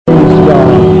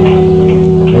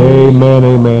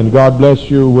Amen. God bless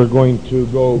you. We're going to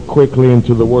go quickly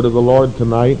into the Word of the Lord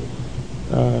tonight.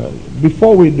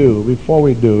 Before we do,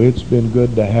 it's been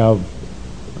good to have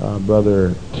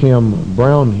Brother Tim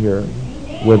Brown here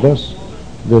with us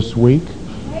this week.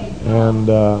 And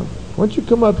why don't you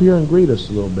come up here and greet us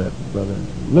a little bit, brother?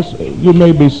 Listen, you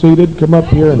may be seated. Come up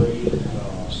here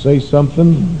and say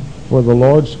something for the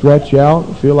Lord. Stretch out.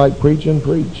 Feel like preaching,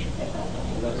 preach.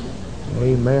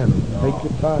 Amen. Take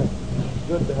your time.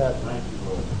 Good to have you.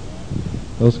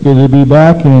 Well, it's good to be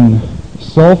back in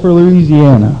Sulphur,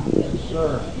 Louisiana. Yes,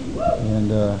 sir.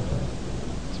 And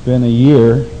it's been a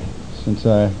year since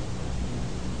I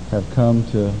have come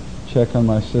to check on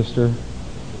my sister,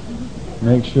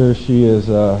 make sure she is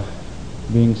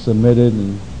being submitted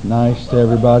and nice to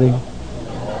everybody.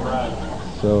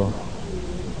 So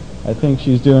I think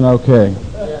she's doing okay.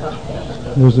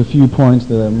 There's a few points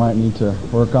that I might need to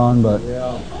work on, but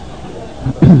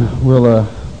we'll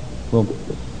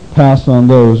pass on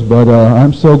those. But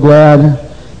I'm so glad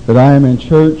that I am in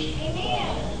church,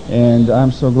 and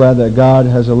I'm so glad that God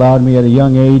has allowed me at a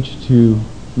young age to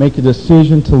make a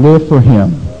decision to live for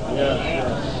Him.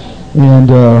 And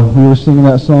we were singing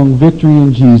that song, Victory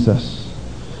in Jesus.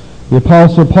 The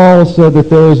Apostle Paul said that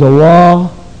there is a law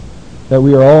that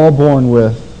we are all born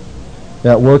with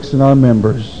that works in our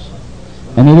members.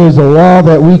 And it is a law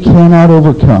that we cannot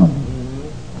overcome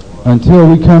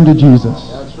until we come to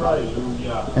Jesus. That's right.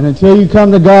 And until you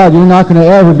come to God, you're not going to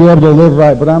ever be able to live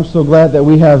right. But I'm so glad that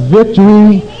we have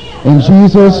victory in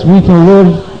Jesus. We can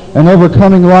live an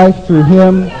overcoming life through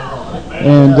Him.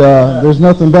 And there's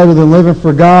nothing better than living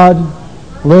for God,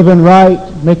 living right,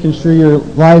 making sure your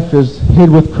life is hid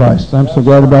with Christ. I'm so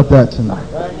glad about that tonight.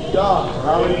 Thank God.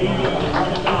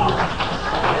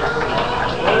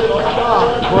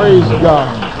 Praise God.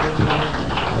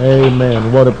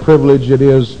 Amen. What a privilege it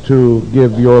is to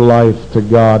give your life to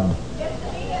God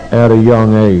at a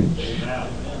young age.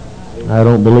 I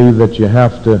don't believe that you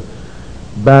have to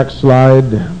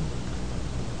backslide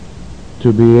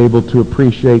to be able to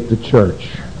appreciate the church.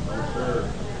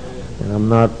 And I'm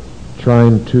not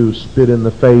trying to spit in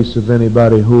the face of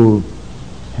anybody who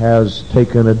has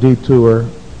taken a detour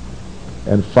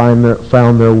and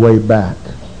found their way back.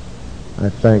 I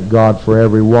thank God for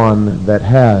everyone that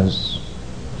has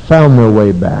found their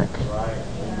way back.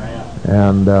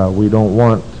 And we don't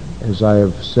want, as I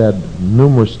have said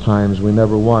numerous times, we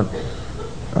never want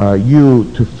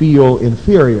you to feel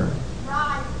inferior.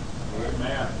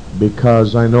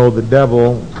 Because I know the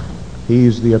devil,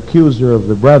 he's the accuser of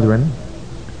the brethren,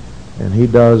 and he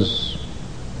does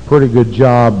a pretty good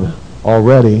job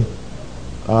already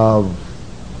of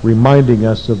reminding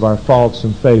us of our faults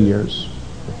and failures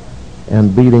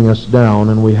and beating us down,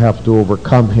 and we have to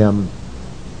overcome him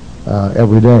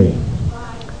every day.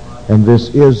 And this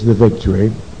is the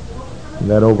victory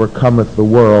that overcometh the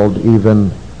world,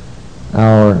 even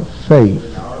our faith.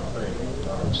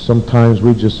 Sometimes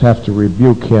we just have to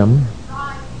rebuke him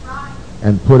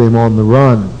and put him on the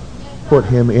run, put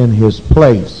him in his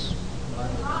place.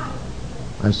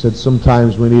 I said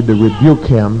sometimes we need to rebuke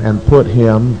him and put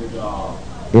him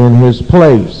in his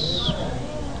place.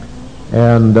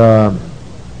 And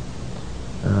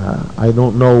I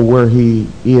don't know where he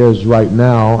is right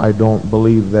now. I don't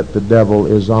believe that the devil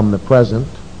is omnipresent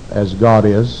as God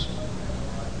is.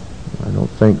 I don't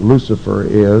think Lucifer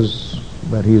is,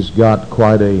 but he's got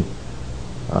quite a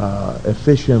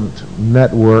efficient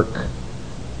network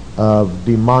of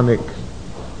demonic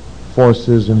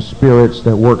forces and spirits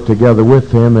that work together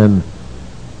with him,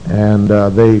 and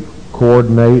they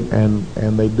coordinate and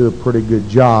they do a pretty good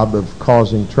job of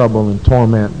causing trouble and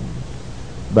torment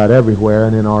about everywhere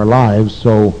and in our lives.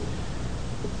 So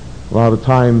a lot of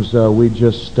times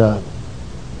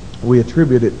we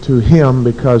attribute it to him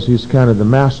because he's kind of the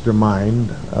mastermind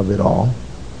of it all.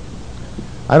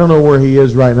 I don't know where he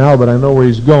is right now, but I know where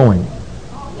he's going.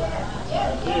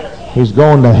 He's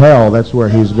going to hell. That's where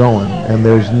he's going. And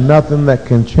there's nothing that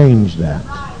can change that.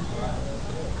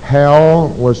 Hell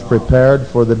was prepared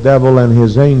for the devil and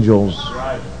his angels,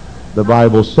 the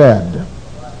Bible said.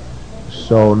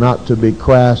 So not to be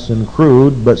crass and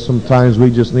crude, but sometimes we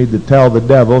just need to tell the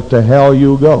devil, to hell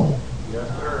you go. Yes,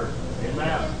 sir.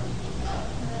 Amen.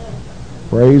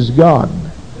 Praise God.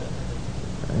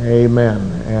 Amen.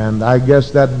 And I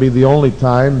guess that'd be the only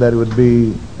time that it would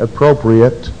be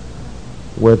appropriate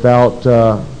without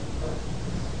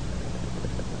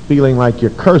feeling like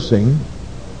you're cursing.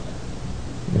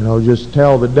 You know, just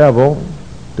tell the devil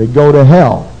to go to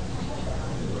hell.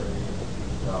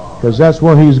 Because that's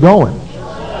where he's going.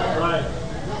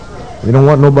 We don't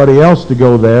want nobody else to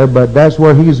go there, but that's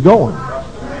where he's going.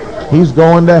 He's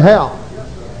going to hell.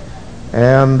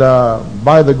 And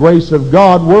by the grace of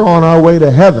God, we're on our way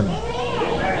to heaven.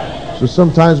 So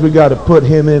sometimes we got to put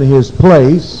him in his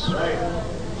place.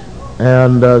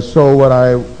 And so what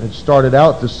I had started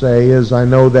out to say is, I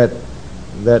know that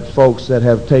folks that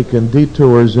have taken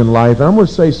detours in life, and I'm going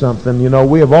to say something, you know,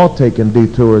 we have all taken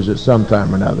detours at some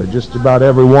time or another, just about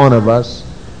every one of us.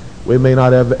 We may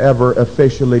not have ever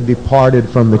officially departed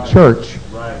from the church,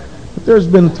 but there's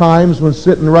been times when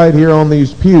sitting right here on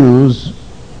these pews,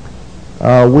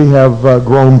 we have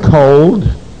grown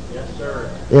cold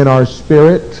in our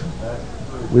spirit.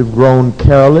 We've grown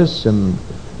careless and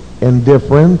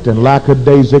indifferent and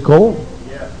lackadaisical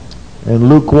and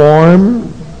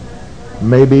lukewarm,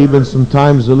 maybe even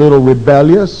sometimes a little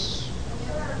rebellious,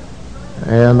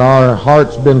 and our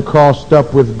heart's been crossed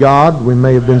up with God. We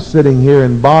may have been sitting here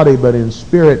in body, but in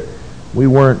spirit we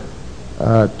weren't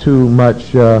too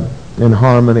much in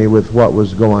harmony with what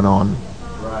was going on.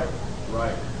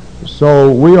 Right.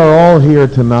 So we are all here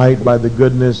tonight by the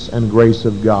goodness and grace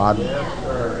of God.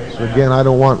 So again, I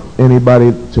don't want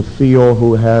anybody to feel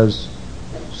who has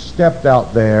stepped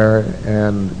out there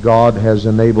and God has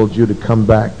enabled you to come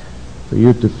back, for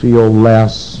you to feel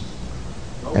less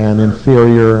and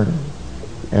inferior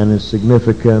and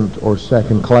insignificant or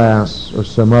second class or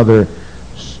some other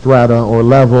strata or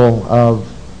level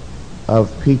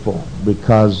of people.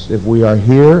 Because if we are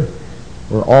here,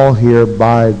 we're all here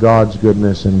by God's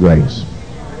goodness and grace.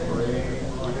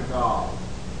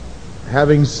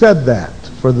 Having said that,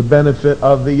 for the benefit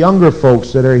of the younger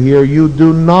folks that are here, you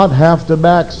do not have to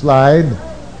backslide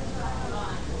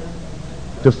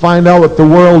to find out what the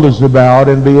world is about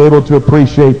and be able to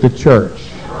appreciate the church.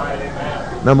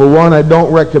 Number one, I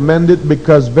don't recommend it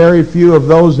because very few of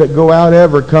those that go out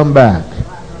ever come back.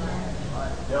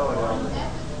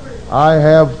 I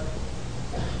have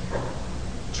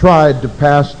tried to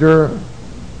pastor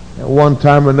at one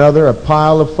time or another a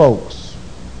pile of folks.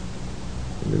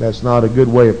 That's not a good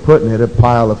way of putting it, a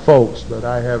pile of folks, but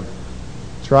I have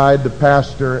tried to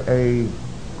pastor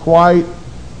quite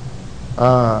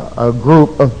a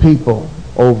group of people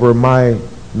over my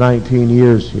 19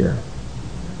 years here.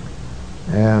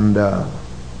 And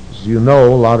as you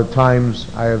know, a lot of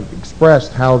times I have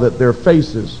expressed how that their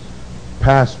faces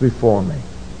pass before me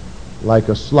like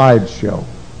a slideshow.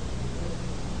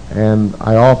 And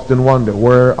I often wonder,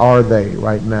 where are they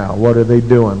right now? What are they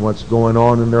doing? What's going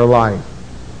on in their life?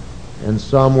 And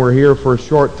some were here for a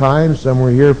short time, some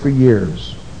were here for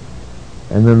years.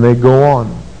 And then they go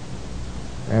on.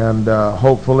 And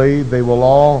hopefully they will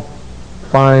all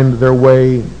find their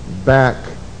way back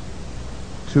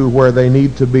to where they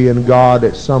need to be in God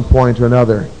at some point or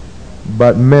another.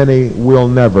 But many will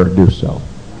never do so.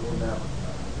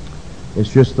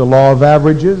 It's just the law of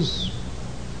averages.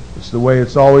 It's the way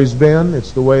it's always been.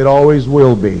 It's the way it always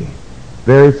will be.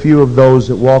 Very few of those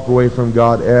that walk away from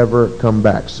God ever come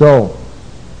back. So,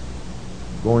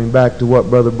 going back to what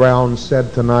Brother Brown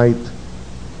said tonight,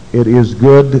 it is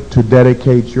good to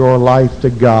dedicate your life to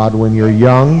God when you're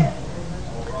young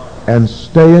and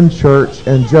stay in church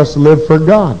and just live for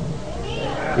God.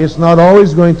 It's not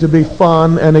always going to be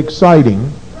fun and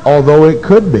exciting, although it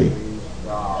could be.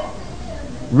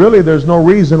 Really, there's no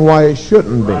reason why it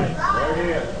shouldn't be.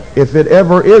 If it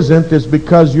ever isn't, it's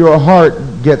because your heart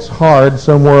gets hard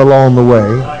somewhere along the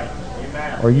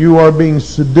way, or you are being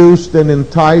seduced and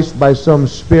enticed by some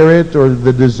spirit or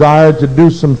the desire to do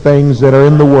some things that are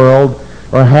in the world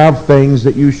or have things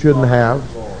that you shouldn't have,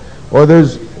 or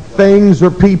there's things or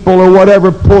people or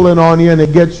whatever pulling on you and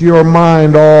it gets your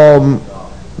mind all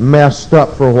messed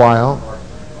up for a while.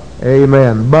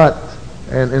 Amen. But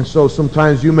and so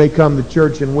sometimes you may come to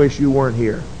church and wish you weren't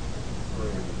here.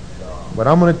 But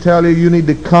I'm going to tell you, you need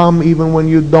to come even when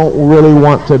you don't really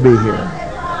want to be here.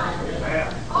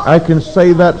 I can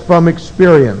say that from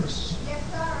experience.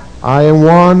 I am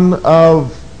one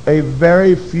of a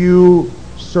very few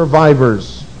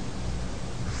survivors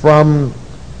from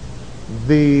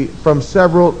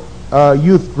several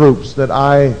youth groups that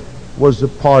I was a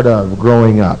part of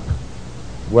growing up.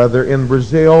 Whether in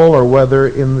Brazil or whether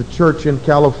in the church in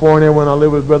California when I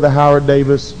lived with Brother Howard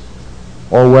Davis,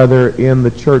 or whether in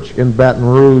the church in Baton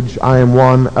Rouge, I am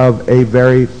one of a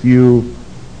very few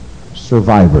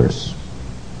survivors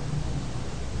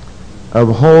of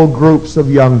whole groups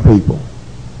of young people.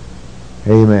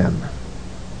 Amen.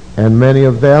 And many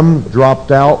of them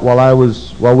dropped out while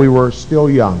we were still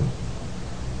young.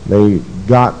 They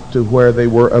got to where they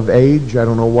were of age. I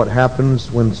don't know what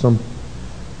happens when some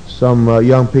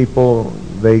young people,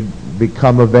 they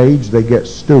become of age, they get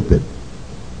stupid.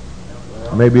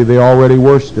 Maybe they already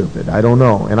were stupid. I don't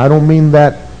know. And I don't mean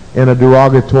that in a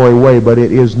derogatory way, but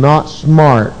it is not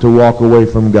smart to walk away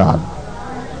from God.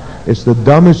 It's the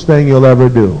dumbest thing you'll ever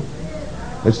do.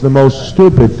 It's the most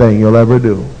stupid thing you'll ever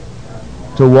do,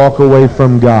 to walk away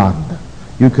from God.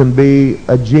 You can be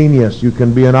a genius, you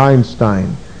can be an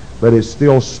Einstein, but it's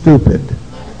still stupid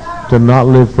to not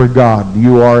live for God.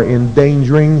 You are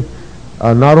endangering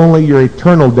not only your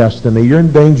eternal destiny, you're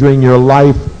endangering your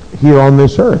life here on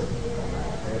this earth.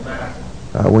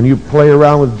 When you play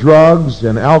around with drugs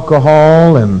and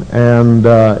alcohol and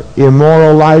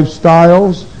immoral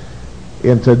lifestyles,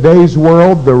 in today's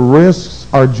world, the risks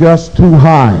are just too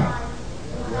high.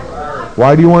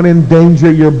 Why do you want to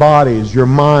endanger your bodies, your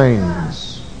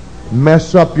minds,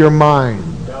 mess up your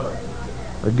mind,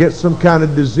 or get some kind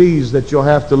of disease that you'll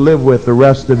have to live with the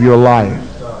rest of your life?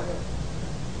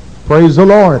 Praise the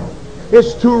Lord.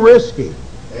 It's too risky.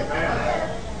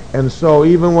 And so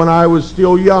even when I was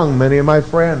still young, many of my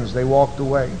friends, they walked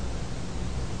away.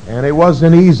 And it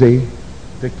wasn't easy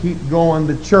to keep going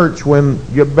to church when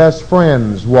your best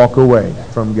friends walk away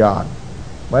from God.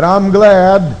 But I'm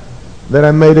glad that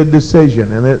I made a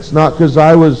decision. And it's not because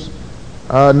I was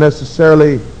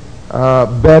necessarily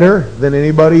better than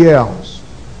anybody else.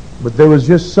 But there was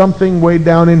just something way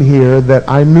down in here that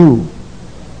I knew.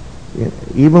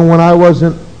 Even when I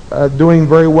wasn't doing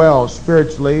very well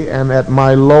spiritually and at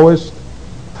my lowest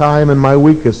time and my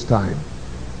weakest time,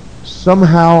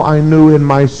 somehow I knew in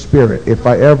my spirit, if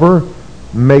I ever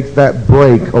make that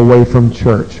break away from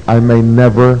church, I may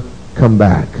never come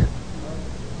back.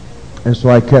 And so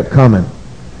I kept coming.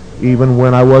 Even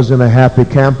when I wasn't a happy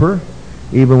camper,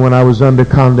 even when I was under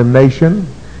condemnation,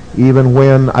 even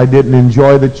when I didn't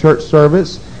enjoy the church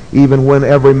service, even when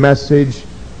every message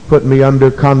put me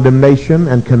under condemnation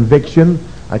and conviction,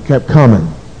 I kept coming.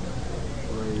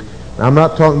 Now, I'm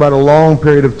not talking about a long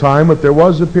period of time, but there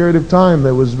was a period of time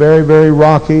that was very, very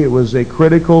rocky. It was a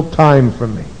critical time for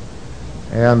me.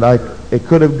 And it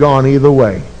could have gone either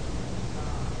way.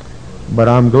 But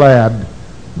I'm glad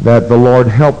that the Lord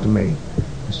helped me.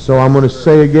 So I'm going to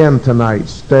say again tonight,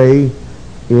 stay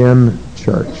in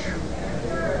church.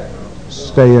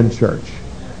 Stay in church.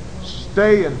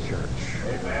 Stay in church.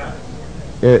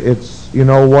 It's, you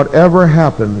know, whatever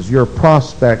happens, your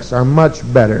prospects are much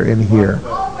better in here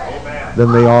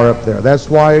than they are up there. That's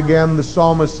why, again, the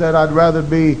psalmist said, I'd rather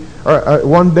be,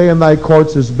 one day in thy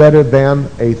courts is better than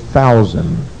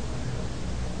 1,000.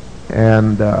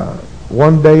 And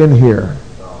one day in here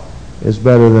is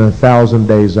better than 1,000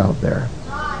 days out there.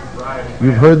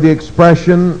 You've heard the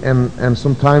expression, and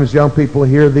sometimes young people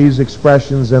hear these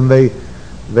expressions and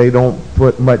they don't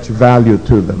put much value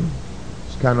to them.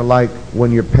 It's kind of like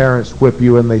when your parents whip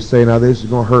you and they say, now this is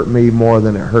going to hurt me more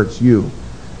than it hurts you.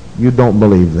 You don't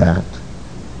believe that.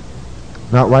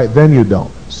 Not right then, you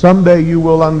don't. Someday you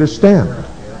will understand.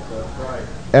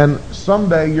 And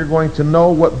someday you're going to know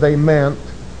what they meant,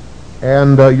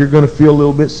 and you're going to feel a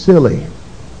little bit silly.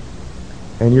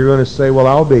 And you're going to say,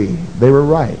 well, they were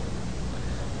right.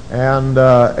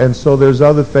 And so there's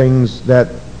other things that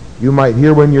you might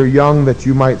hear when you're young that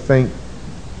you might think,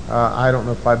 I don't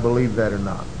know if I believe that or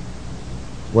not.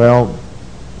 Well,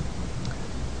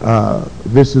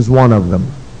 this is one of them.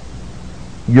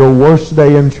 Your worst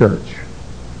day in church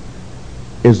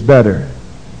is better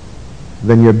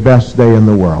than your best day in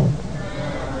the world.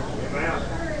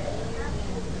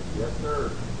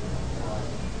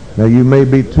 Now, you may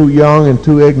be too young and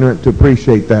too ignorant to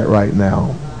appreciate that right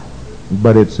now,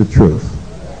 but it's the truth.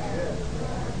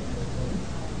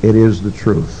 It is the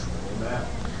truth.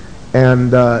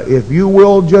 And if you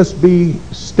will just be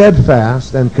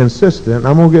steadfast and consistent,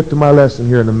 I'm going to get to my lesson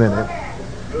here in a minute,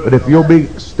 but if you'll be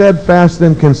steadfast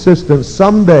and consistent,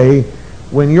 someday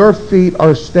when your feet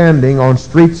are standing on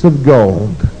streets of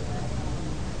gold,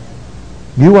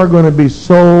 you are going to be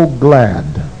so glad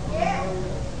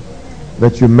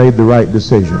that you made the right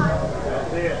decision.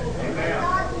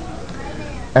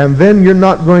 And then you're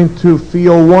not going to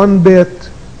feel one bit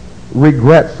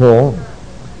regretful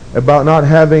about not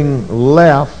having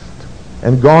left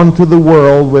and gone to the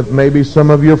world with maybe some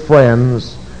of your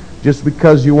friends just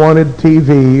because you wanted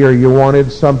TV or you wanted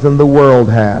something the world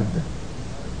had.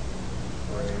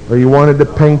 Or you wanted to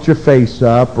paint your face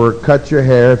up or cut your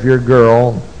hair if you're a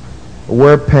girl, or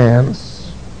wear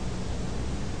pants.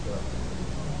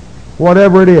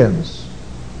 Whatever it is.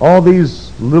 All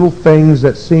these little things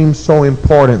that seem so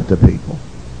important to people.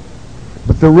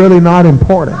 But they're really not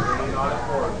important.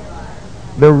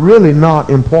 They're really not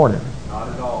important. Not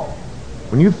at all.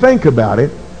 When you think about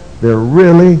it, they're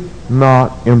really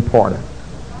not important.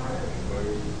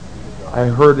 I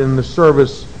heard in a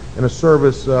service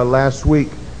last week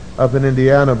up in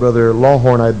Indiana, Brother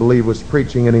Lawhorn, I believe, was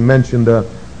preaching, and he mentioned a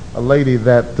lady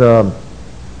that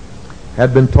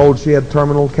had been told she had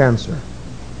terminal cancer.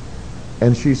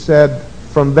 And she said,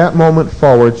 from that moment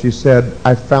forward, she said,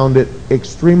 I found it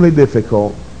extremely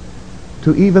difficult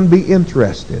to even be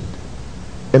interested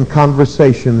in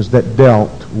conversations that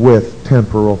dealt with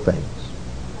temporal things.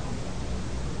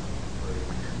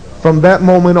 From that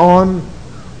moment on,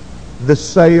 the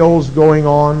sales going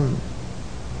on,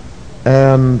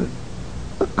 and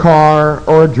a car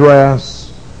or a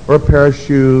dress or a pair of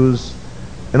shoes,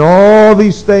 and all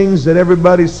these things that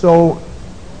everybody's so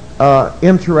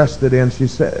interested in, she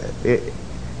said,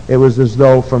 it was as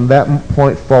though from that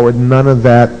point forward, none of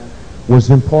that was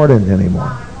important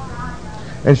anymore.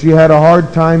 And she had a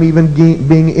hard time even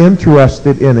being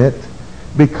interested in it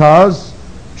because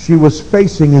she was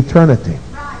facing eternity.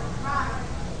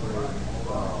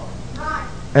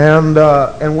 And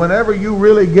whenever you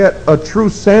really get a true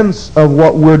sense of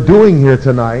what we're doing here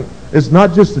tonight, it's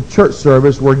not just a church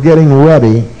service, we're getting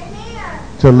ready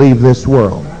to leave this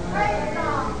world.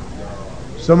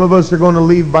 Some of us are going to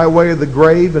leave by way of the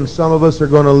grave, and some of us are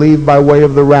going to leave by way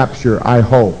of the rapture, I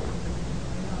hope.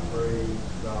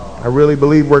 I really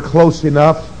believe we're close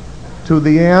enough to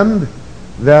the end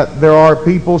that there are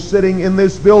people sitting in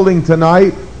this building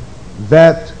tonight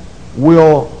that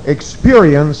will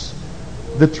experience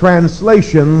the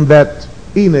translation that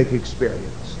Enoch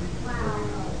experienced.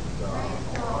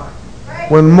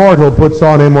 When mortal puts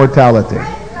on immortality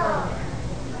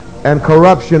and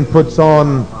corruption puts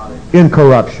on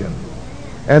incorruption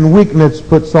and weakness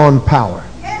puts on power,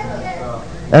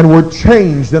 and we're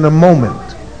changed in a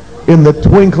moment, in the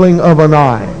twinkling of an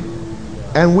eye,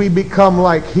 and we become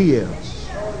like he is.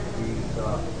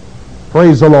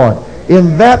 Praise the Lord.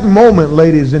 In that moment,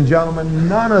 ladies and gentlemen,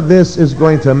 none of this is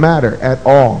going to matter at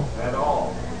all.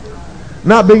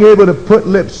 Not being able to put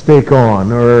lipstick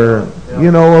on, or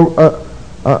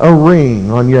a ring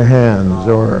on your hands,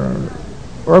 or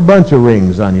a bunch of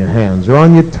rings on your hands, or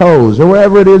on your toes, or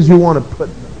wherever it is you want to put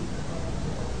them.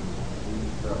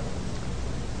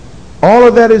 All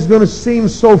of that is going to seem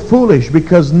so foolish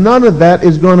because none of that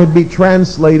is going to be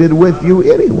translated with you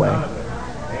anyway.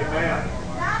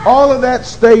 All of that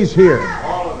stays here.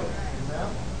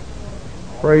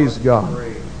 Praise God.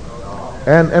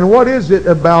 And what is it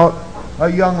about a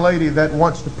young lady that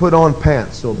wants to put on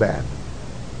pants so bad?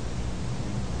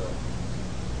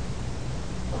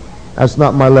 That's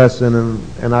not my lesson,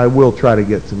 and I will try to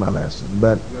get to my lesson.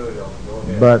 But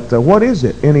what is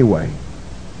it anyway?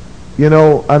 You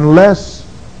know, unless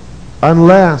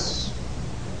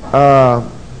how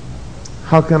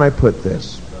can I put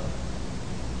this?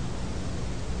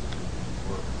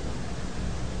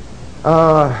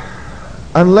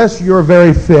 Unless you're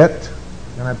very fit,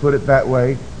 and I put it that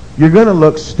way, you're going to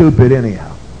look stupid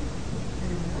anyhow.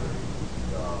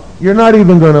 You're not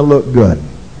even going to look good.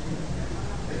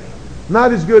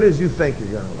 Not as good as you think you're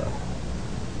going to look.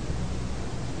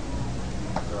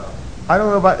 I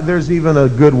don't know if there's even a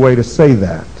good way to say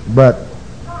that, but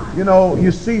you know,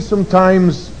 you see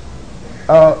sometimes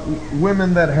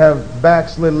women that have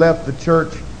backslid, left the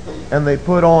church, and they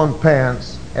put on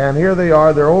pants, and here they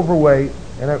are, they're overweight,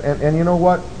 and you know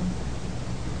what?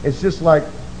 It's just like,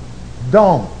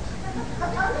 don't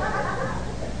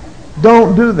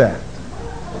do that.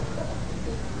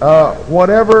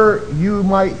 Whatever you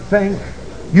might think,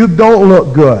 you don't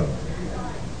look good.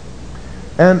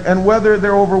 And whether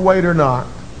they're overweight or not.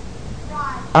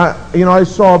 I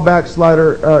saw a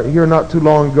backslider here not too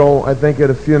long ago, I think at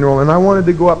a funeral, and I wanted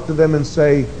to go up to them and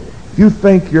say, if you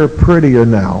think you're prettier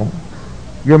now,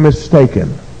 you're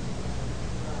mistaken.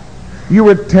 You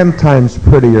were 10 times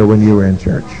prettier when you were in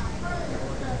church.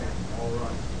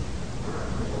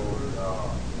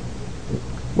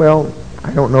 Well,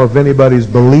 I don't know if anybody's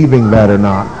believing that or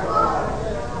not.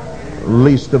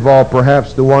 Least of all,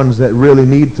 perhaps the ones that really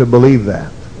need to believe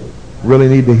that, really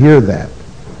need to hear that.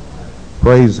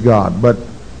 Praise God. But,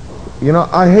 you know,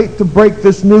 I hate to break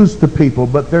this news to people,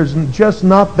 but there's just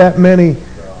not that many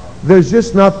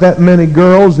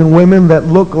girls and women that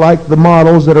look like the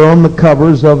models that are on the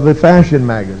covers of the fashion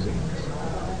magazines.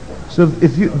 So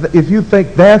if you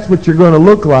think that's what you're going to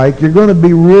look like, you're going to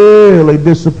be really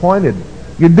disappointed.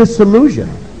 You're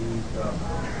disillusioned.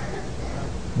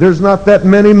 There's not that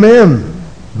many men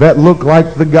that look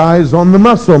like the guys on the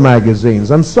muscle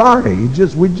magazines. I'm sorry,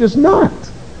 we're just not.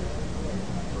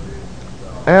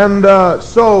 And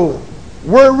so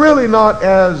we're really not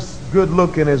as good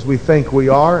looking as we think we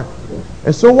are.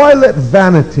 And so why let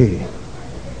vanity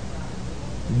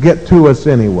get to us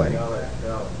anyway?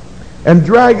 And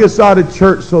drag us out of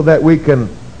church so that we can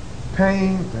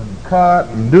paint and cut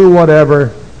and do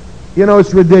whatever. You know,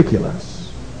 it's ridiculous.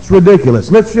 It's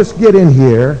ridiculous. Let's just get in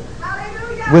here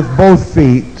with both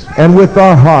feet and with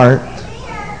our heart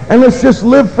And let's just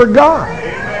live for God.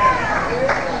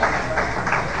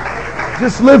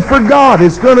 Just live for God.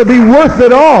 It's going to be worth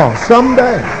it all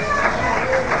someday.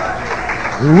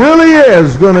 It really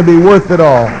is going to be worth it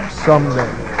all someday.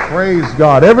 Praise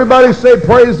God. Everybody say,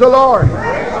 praise the Lord.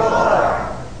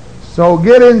 So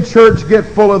get in church, get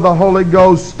full of the Holy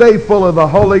Ghost, stay full of the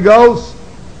Holy Ghost,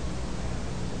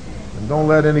 and don't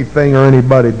let anything or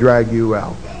anybody drag you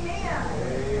out.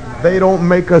 They don't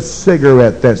make a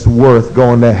cigarette that's worth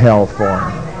going to hell for.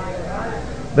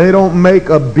 They don't make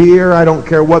a beer, I don't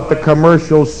care what the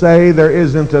commercials say, there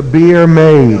isn't a beer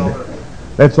made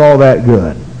that's all that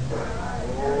good.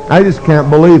 I just can't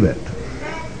believe it.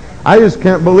 I just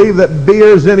can't believe that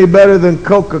beer's any better than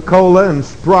Coca-Cola and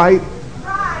Sprite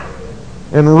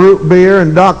and root beer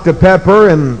and Dr. Pepper,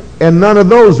 and none of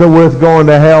those are worth going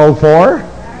to hell for.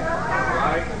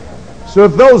 So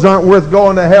if those aren't worth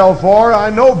going to hell for, I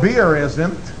know beer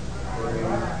isn't.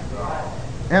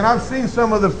 And I've seen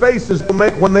some of the faces they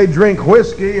make when they drink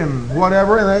whiskey and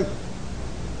whatever, and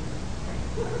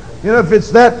if it's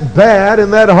that bad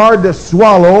and that hard to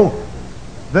swallow,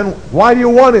 then why do you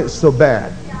want it so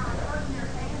bad?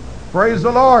 Praise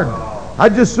the Lord.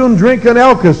 I'd just soon drink an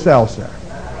Alka-Seltzer.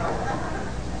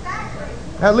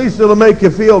 At least it'll make you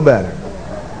feel better.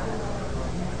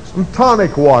 Some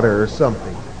tonic water or something.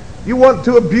 You want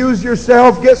to abuse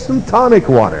yourself? Get some tonic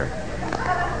water.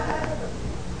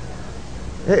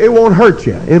 It won't hurt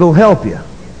you. It'll help you.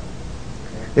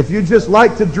 If you just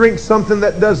like to drink something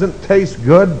that doesn't taste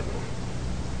good,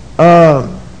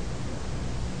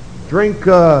 drink,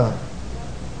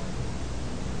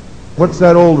 what's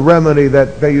that old remedy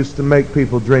that they used to make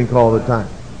people drink all the time?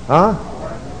 Huh?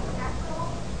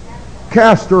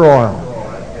 Castor oil.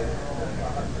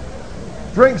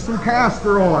 Drink some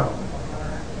castor oil.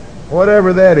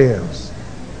 Whatever that is.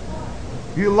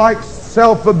 If you like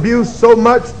self-abuse so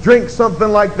much, drink something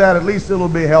like that. At least it'll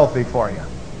be healthy for you.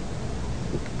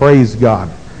 Praise God.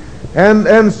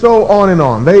 And so on and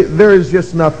on. There is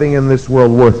just nothing in this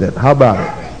world worth it. How about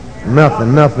it?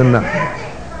 Nothing.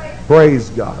 Praise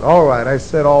God. All right, I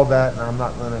said all that, and I'm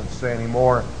not going to say any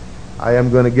more. I am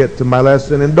going to get to my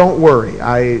lesson, and don't worry.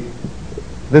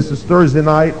 This is Thursday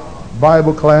night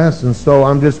Bible class, and so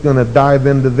I'm just going to dive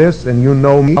into this, and you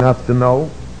know me enough to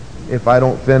know if I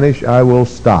don't finish, I will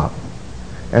stop,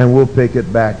 and we'll pick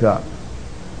it back up.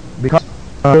 Because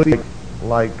I really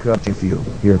like you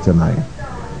here tonight.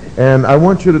 And I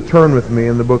want you to turn with me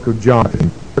in the book of John.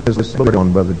 This is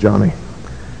on, Brother Johnny.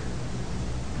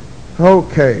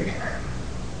 Okay.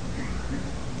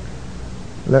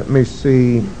 Let me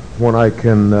see what I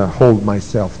can hold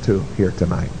myself to here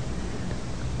tonight.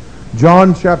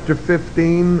 John chapter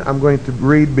 15, I'm going to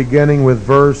read beginning with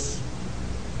verse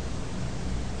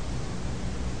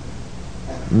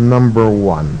number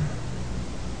 1.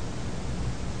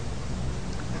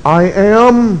 I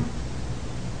am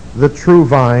the true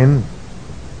vine,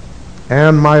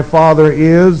 and my Father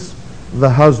is the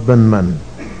husbandman.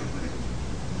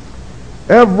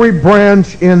 Every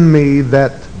branch in me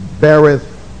that beareth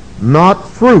not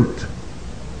fruit,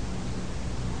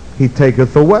 he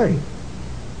taketh away.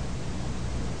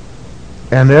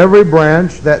 And every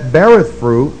branch that beareth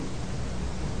fruit,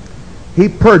 he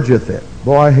purgeth it.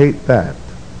 Boy, I hate that.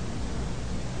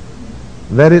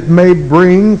 That it may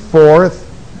bring forth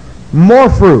more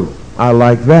fruit. I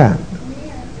like that.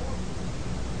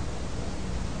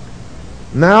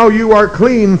 Now you are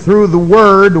clean through the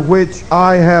word which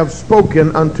I have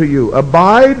spoken unto you.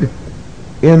 Abide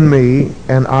in me,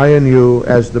 and I in you,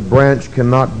 as the branch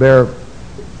cannot bear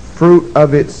fruit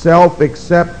of itself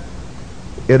except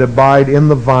it abide in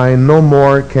the vine. No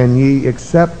more can ye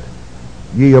except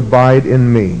ye abide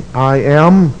in me. I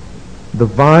am the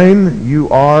vine, you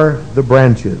are the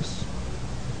branches.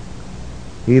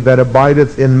 He that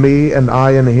abideth in me, and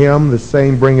I in him, the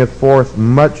same bringeth forth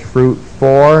much fruit,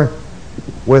 for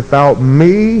without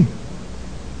me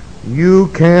you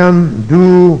can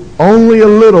do only a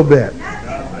little bit.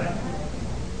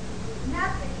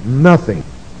 Nothing.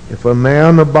 If a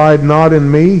man abide not in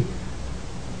me,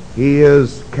 he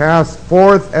is cast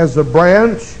forth as a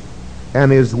branch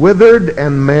and is withered,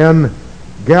 and men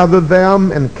gather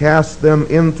them and cast them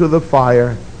into the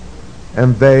fire,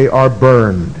 and they are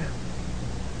burned.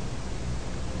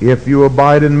 If you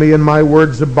abide in me and my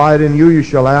words abide in you, you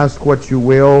shall ask what you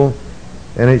will,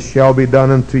 and it shall be done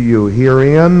unto you.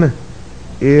 Herein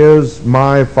is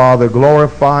my Father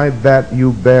glorified, that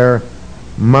you bear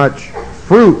much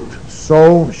fruit.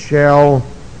 So shall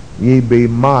ye be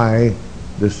my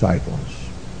disciples.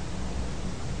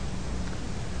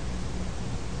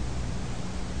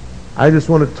 I just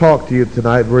want to talk to you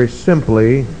tonight very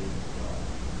simply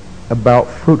about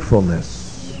fruitfulness.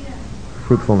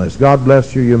 Fruitfulness. God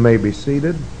bless you. You may be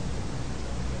seated.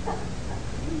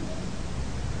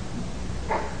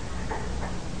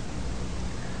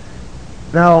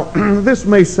 Now, this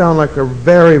may sound like a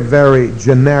very, very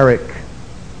generic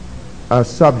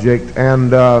subject,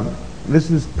 and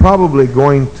this is probably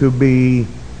going to be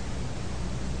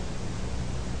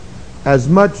as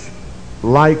much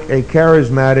like a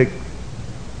charismatic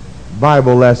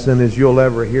Bible lesson as you'll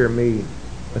ever hear me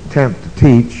attempt to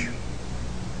teach.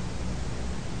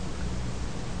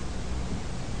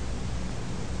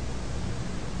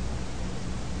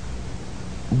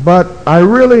 But I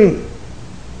really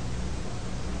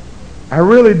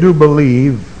do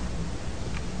believe,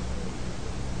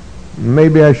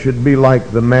 maybe I should be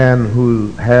like the man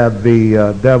who had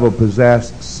the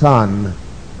devil-possessed son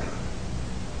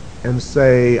and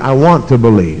say, I want to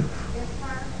believe.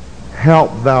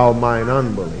 Help thou mine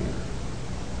unbelief.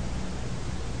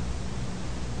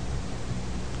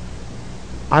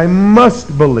 I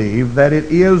must believe that it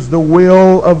is the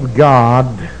will of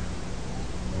God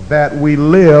that we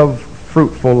live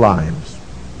fruitful lives,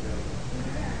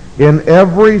 in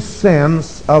every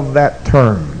sense of that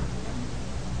term.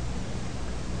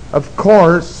 Of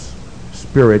course,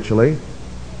 spiritually.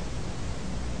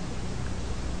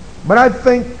 But I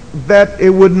think that it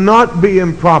would not be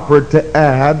improper to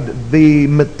add the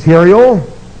material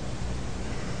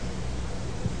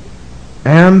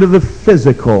and the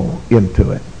physical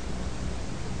into it.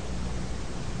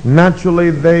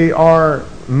 Naturally, they are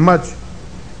much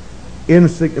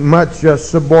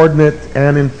subordinate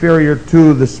and inferior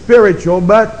to the spiritual,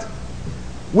 but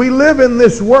we live in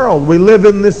this world, we live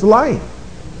in this life.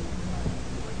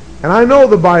 And I know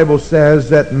the Bible says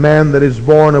that man that is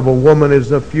born of a woman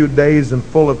is a few days and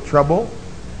full of trouble.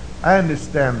 I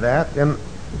understand that, and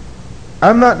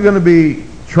I'm not going to be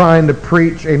trying to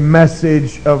preach a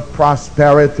message of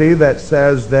prosperity that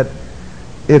says that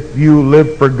if you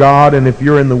live for God and if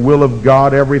you're in the will of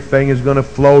God, everything is going to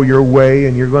flow your way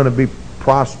and you're going to be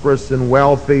prosperous and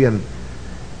wealthy and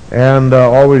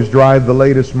always drive the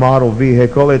latest model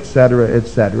vehicle, etc.,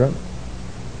 etc.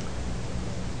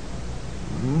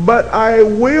 But I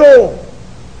will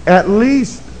at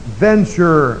least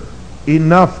venture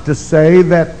enough to say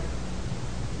that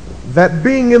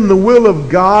being in the will of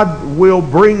God will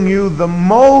bring you the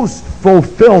most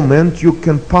fulfillment you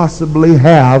can possibly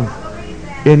have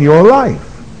in your life.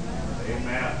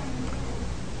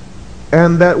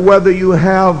 And that whether you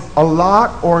have a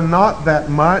lot or not that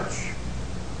much,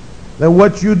 that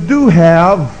what you do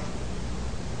have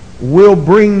will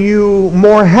bring you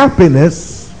more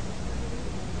happiness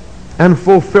and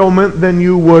fulfillment than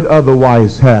you would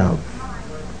otherwise have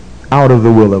out of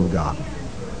the will of God.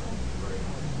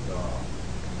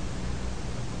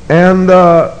 And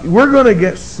we're going to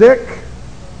get sick,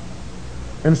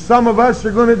 and some of us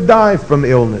are going to die from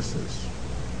illnesses.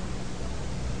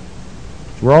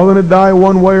 We're all going to die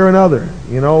one way or another.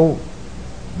 You know,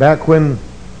 back when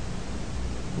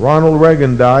Ronald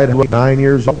Reagan died, he was 9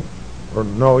 years old. Or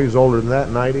no, he's older than that,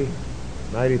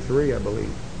 93, I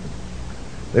believe.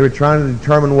 They were trying to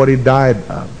determine what he died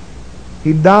of.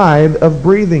 He died of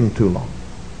breathing too long.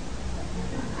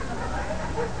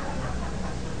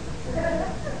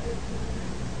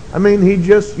 I mean, he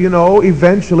just,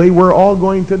 eventually we're all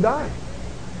going to die.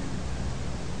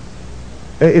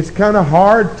 It's kind of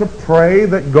hard to pray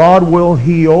that God will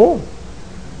heal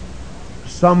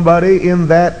somebody in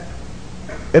that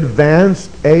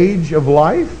advanced age of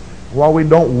life while we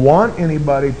don't want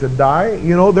anybody to die.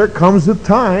 There comes a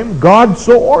time, God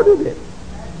so ordered it.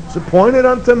 It's appointed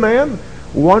unto man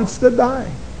once to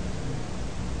die.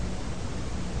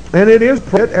 And it is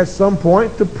at some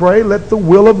point to pray, let the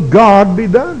will of God be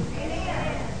done.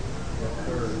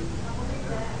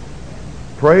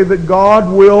 Pray that God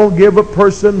will give a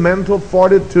person mental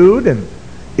fortitude and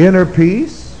inner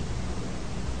peace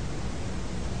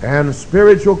and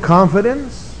spiritual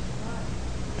confidence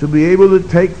to be able to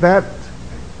take that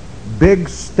big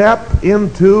step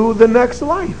into the next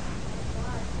life.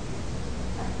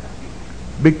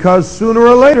 Because sooner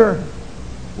or later,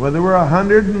 whether we're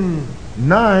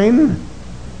 109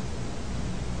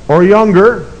 or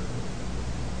younger,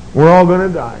 we're all going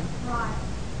to die.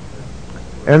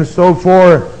 And so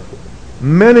for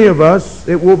many of us,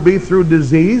 it will be through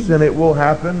disease, and it will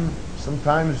happen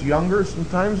sometimes younger,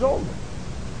 sometimes older.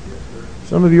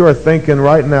 Some of you are thinking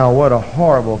right now, what a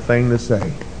horrible thing to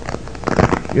say.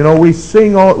 We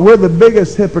sing we're the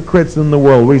biggest hypocrites in the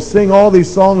world. We sing all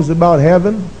these songs about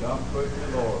heaven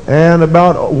and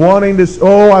about wanting to,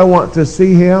 I want to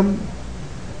see Him.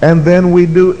 And then we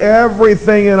do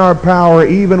everything in our power,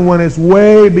 even when it's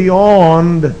way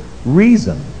beyond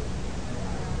reason,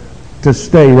 to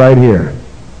stay right here.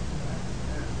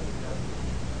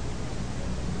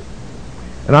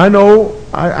 And I know,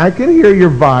 I can hear your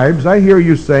vibes. I hear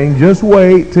you saying, just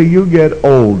wait till you get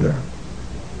older.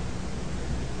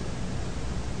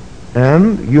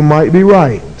 And you might be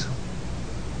right.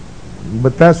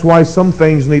 But that's why some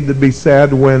things need to be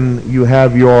said when you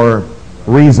have your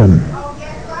reason. Oh,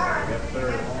 yes, sir. Yes,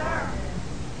 sir. Yes,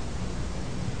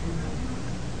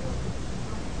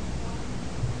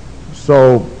 sir.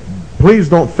 So please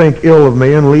don't think ill of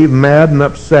me and leave mad and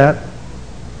upset.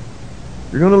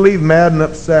 If you're going to leave mad and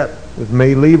upset with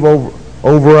me, leave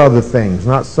over other things,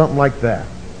 not something like that.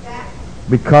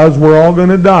 Because we're all going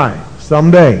to die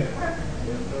someday. Yes,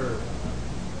 sir.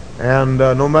 And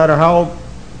no matter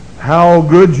how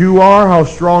good you are, how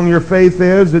strong your faith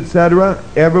is, etc.,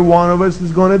 every one of us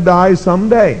is going to die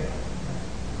someday.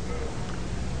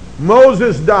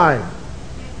 Moses died.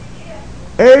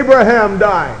 Abraham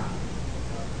died.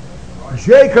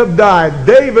 Jacob died.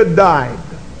 David died.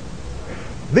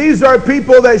 These are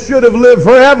people that should have lived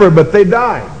forever, but they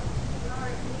died.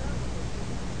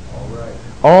 All right.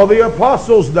 All the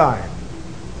apostles died.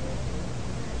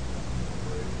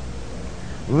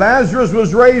 Lazarus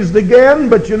was raised again,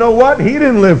 but you know what? He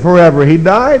didn't live forever. He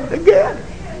died again.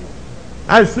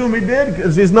 I assume he did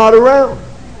because he's not around.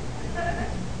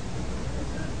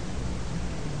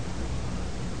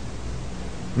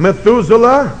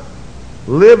 Methuselah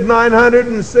lived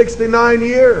 969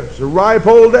 years, a ripe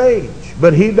old age,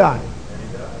 but he died.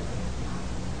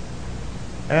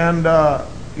 And,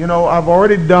 you know, I've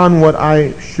already done what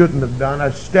I shouldn't have done.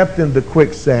 I've stepped into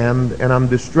quicksand, and I'm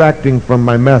distracting from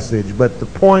my message. But the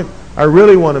point I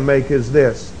really want to make is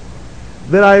this,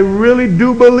 that I really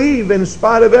do believe, in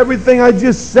spite of everything I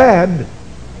just said,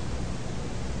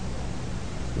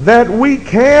 that we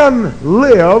can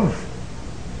live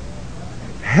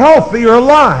healthier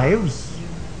lives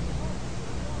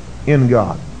in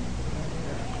God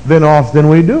than often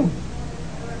we do,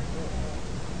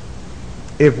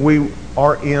 if we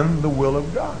are in the will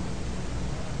of God.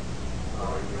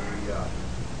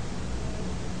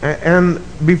 And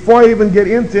before I even get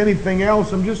into anything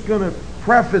else, I'm just going to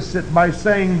preface it by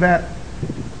saying that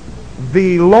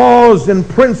the laws and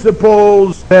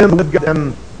principles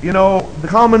and you know, the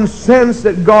common sense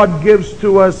that God gives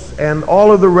to us and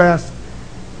all of the rest,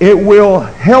 it will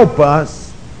help us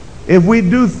if we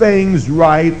do things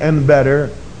right and better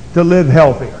to live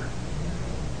healthier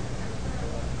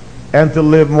and to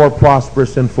live more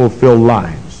prosperous and fulfilled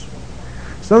lives.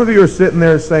 Some of you are sitting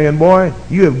there saying, boy,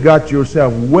 you have got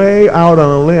yourself way out on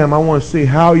a limb. I want to see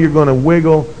how you're going to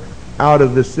wiggle out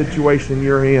of the situation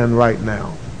you're in right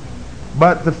now.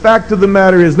 But the fact of the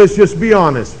matter is, let's just be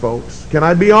honest, folks. Can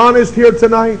I be honest here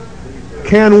tonight?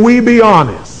 Can we be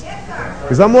honest?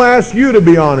 Because I'm going to ask you to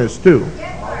be honest too.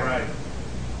 All right.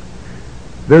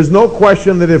 There's no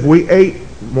question that if we ate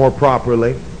more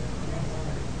properly,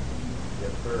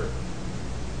 Yes, sir.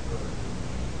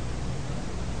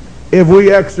 if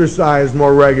we exercised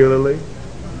more regularly,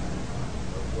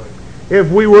 if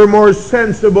we were more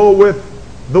sensible with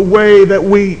the way that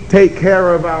we take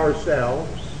care of ourselves,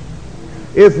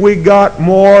 if we got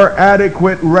more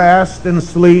adequate rest and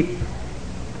sleep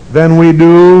than we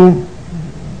do,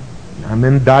 I'm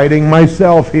indicting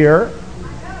myself here,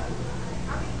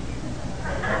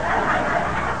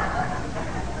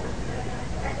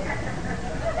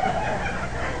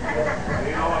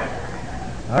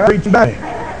 I reach back.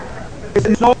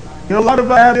 So, you know, a lot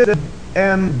of us have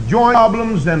and joint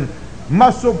problems and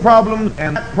muscle problems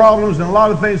and back problems and a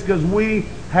lot of things because we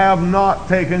have not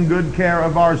taken good care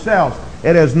of ourselves.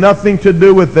 It has nothing to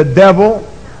do with the devil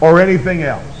or anything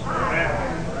else.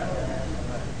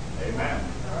 Amen.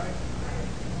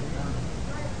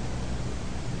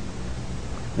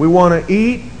 We want to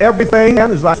eat everything.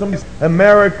 It's like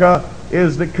America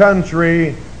is the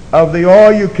country of the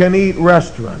all-you-can-eat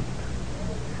restaurant.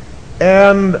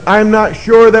 And I'm not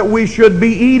sure that we should be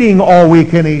eating all we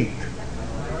can eat.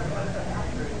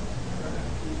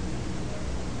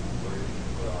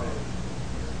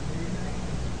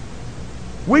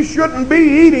 We shouldn't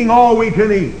be eating all we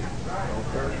can eat.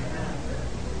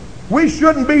 We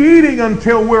shouldn't be eating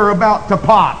until we're about to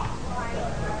pop.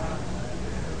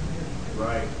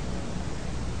 Right.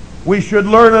 We should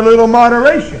learn a little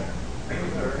moderation.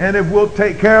 And if we'll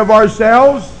take care of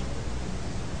ourselves,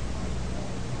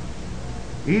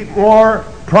 eat more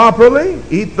properly,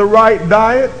 eat the right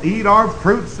diet, eat our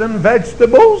fruits and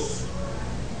vegetables.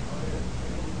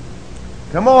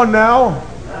 Come on now.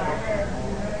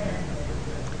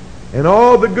 And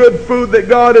all the good food that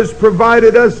God has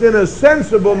provided us in a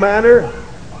sensible manner,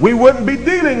 we wouldn't be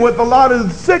dealing with a lot of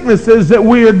the sicknesses that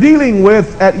we are dealing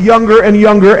with at younger and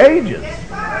younger ages.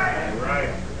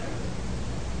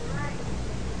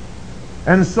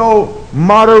 And so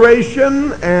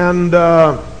moderation and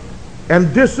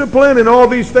discipline and all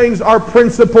these things are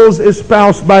principles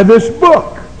espoused by this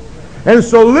book. And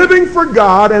so living for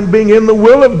God and being in the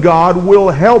will of God will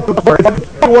help us.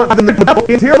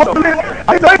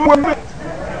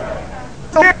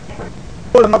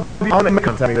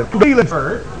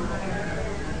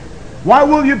 Why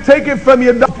will you take it from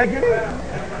your doctor?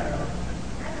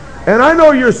 And I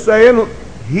know you're saying,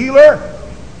 healer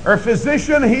or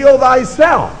physician, heal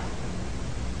thyself.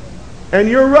 And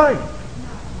you're right.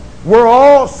 We're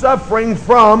all suffering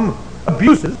from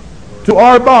abuses to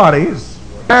our bodies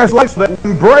as life that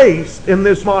embraced in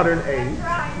this modern age.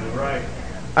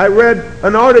 I read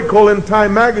an article in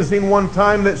Time magazine one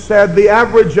time that said the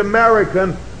average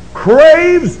American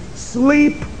craves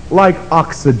sleep like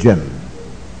oxygen.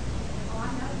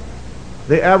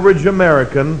 The average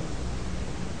American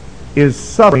is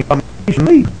suffering from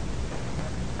sleep.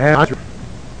 And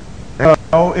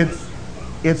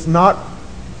it's not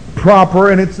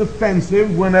proper and it's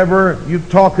offensive whenever you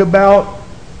talk about,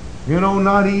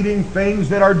 not eating things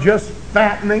that are just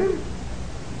fattening.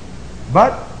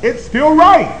 But it's still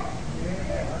right.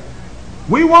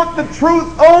 We want the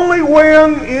truth only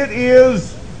when it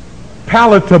is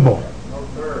palatable.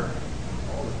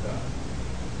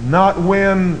 Not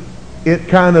when it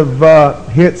kind of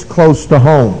hits close to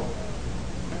home.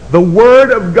 The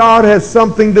Word of God has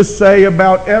something to say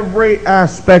about every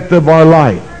aspect of our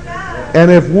life.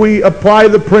 And if we apply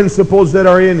the principles that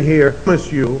are in here, I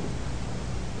promise you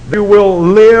will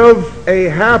live a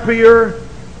happier,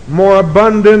 more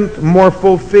abundant, more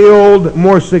fulfilled,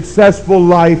 more successful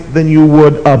life than you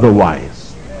would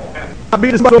otherwise.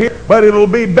 But it'll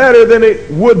be better than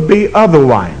it would be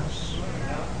otherwise.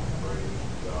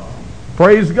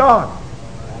 Praise God.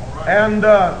 And,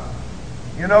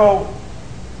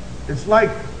 it's like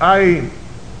I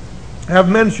have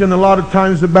mentioned a lot of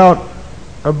times about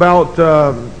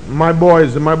my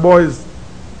boys. And my boys,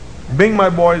 being my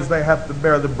boys, they have to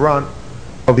bear the brunt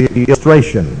of the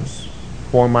illustrations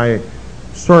for my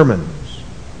sermons.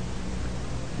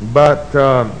 But,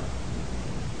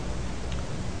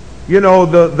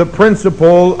 the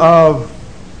principle of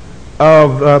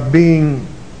being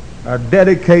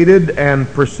dedicated and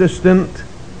persistent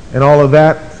and all of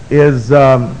that is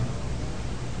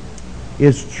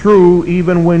true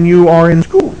even when you are in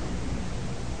school.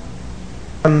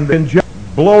 And then just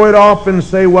blow it off and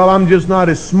say, well, I'm just not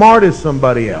as smart as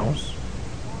somebody else.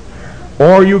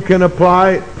 Or you can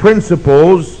apply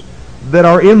principles that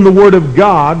are in the Word of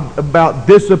God about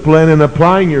discipline and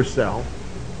applying yourself.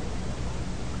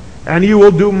 And you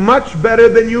will do much better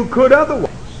than you could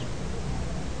otherwise.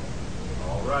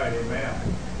 All right, amen.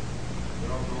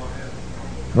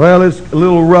 Well, it's a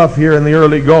little rough here in the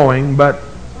early going, but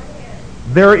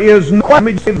there is no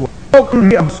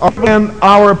and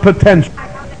our potential.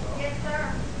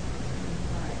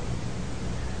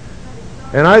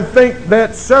 And I think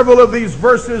that several of these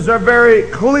verses are very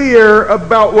clear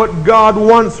about what God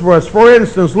wants for us. For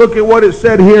instance, look at what it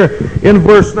said here in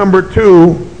verse number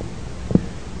 2.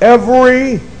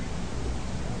 Every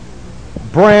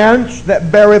branch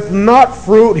that beareth not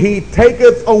fruit, he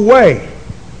taketh away.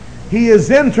 He is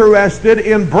interested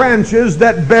in branches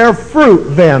that bear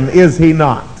fruit, then, is he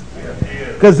not?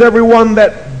 Because everyone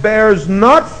that bears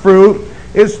not fruit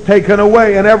is taken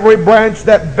away. And every branch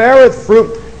that beareth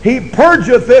fruit, he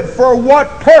purgeth it for what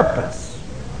purpose?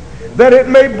 That it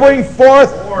may bring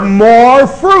forth more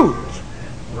fruit.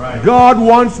 Right. God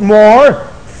wants more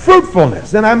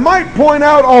fruitfulness. And I might point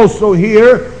out also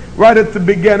here, right at the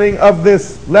beginning of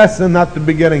this lesson, not the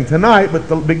beginning tonight, but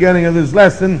the beginning of this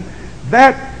lesson,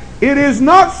 that it is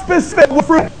not specific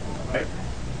fruit.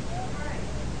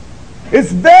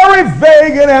 It's very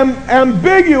vague and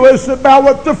ambiguous about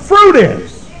what the fruit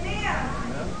is.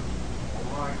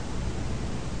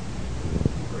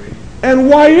 And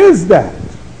why is that?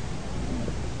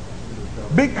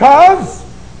 Because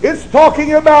it's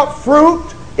talking about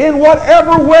fruit in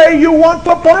whatever way you want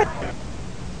to plant.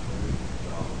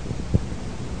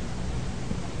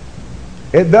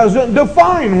 It doesn't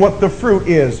define what the fruit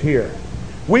is here.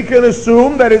 We can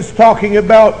assume that it's talking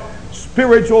about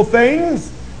spiritual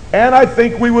things, and I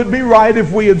think we would be right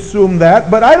if we assume that,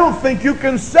 but I don't think you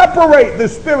can separate the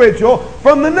spiritual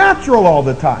from the natural all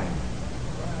the time.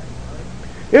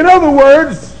 In other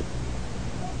words,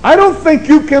 I don't think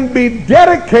you can be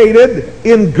dedicated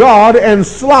in God and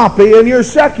sloppy in your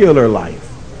secular life.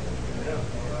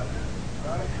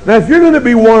 Now, if you're going to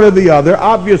be one or the other,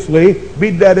 obviously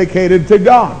be dedicated to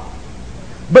God.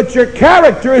 But your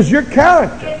character is your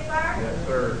character. Yes,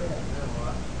 sir.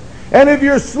 And if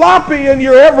you're sloppy in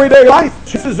your everyday life,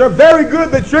 chances are very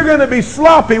good that you're going to be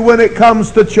sloppy when it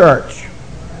comes to church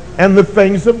and the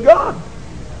things of God.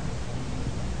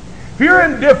 If you're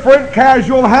indifferent,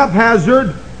 casual,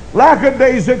 haphazard,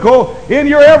 lackadaisical in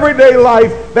your everyday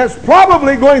life, that's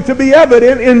probably going to be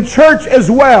evident in church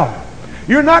as well.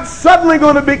 You're not suddenly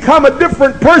going to become a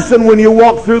different person when you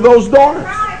walk through those doors.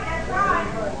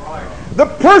 The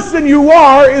person you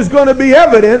are is going to be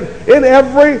evident in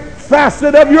every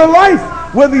facet of your life,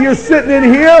 whether you're sitting in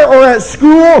here or at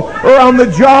school or on the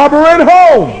job or at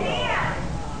home.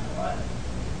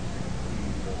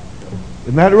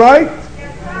 Isn't that right?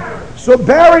 So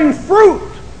bearing fruit,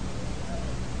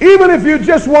 even if you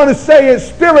just want to say it's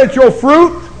spiritual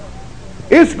fruit,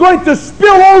 it's going to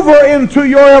spill over into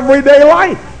your everyday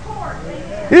life.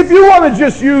 If you want to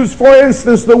just use, for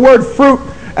instance, the word fruit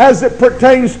as it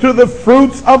pertains to the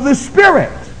fruits of the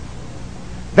Spirit,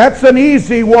 that's an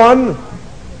easy one,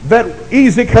 that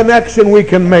easy connection we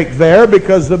can make there,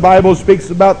 because the Bible speaks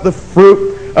about the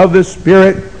fruit of the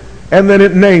Spirit, and then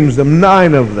it names them,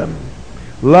 9 of them.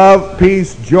 Love,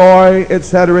 peace, joy,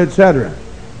 etc., etc.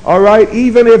 All right,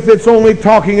 even if it's only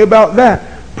talking about that,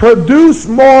 produce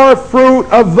more fruit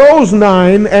of those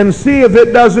 9 and see if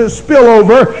it doesn't spill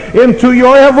over into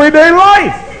your everyday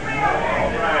life.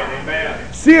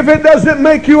 See if it doesn't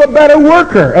make you a better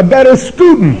worker, a better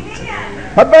student,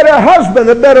 a better husband,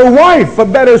 a better wife, a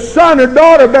better son or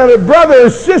daughter, a better brother or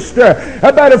sister,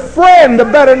 a better friend, a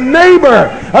better neighbor,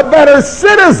 a better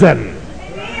citizen.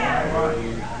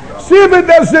 See if it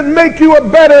doesn't make you a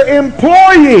better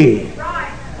employee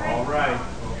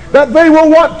that they will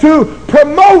want to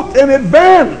promote and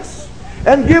advance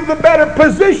and give the better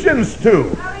positions to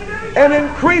and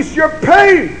increase your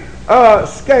pay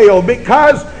scale,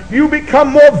 because you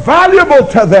become more valuable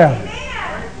to them.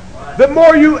 The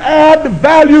more you add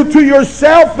value to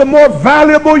yourself, the more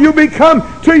valuable you become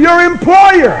to your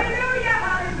employer.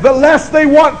 The less they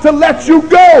want to let you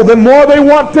go, the more they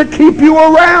want to keep you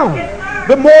around.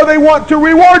 The more they want to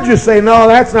reward you. Say, no,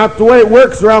 that's not the way it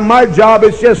works around my job.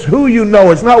 It's just who you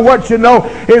know. It's not what you know,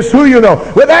 it's who you know.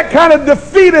 With that kind of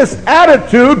defeatist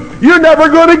attitude, you're never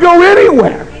going to go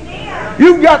anywhere.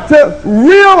 You've got to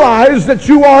realize that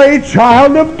you are a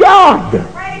child of God.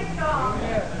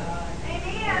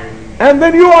 And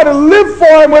then you ought to live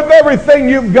for Him with everything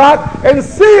you've got and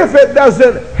see if it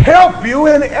doesn't help you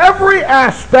in every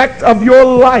aspect of your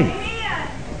life.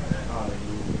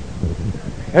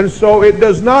 And so it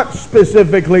does not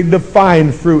specifically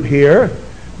define fruit here,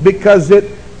 because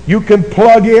you can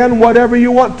plug in whatever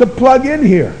you want to plug in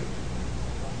here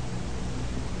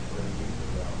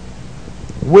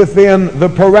within the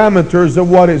parameters of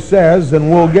what it says, and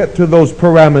we'll get to those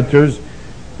parameters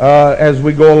as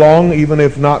we go along, even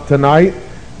if not tonight.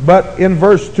 But in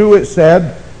verse 2 it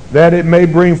said that it may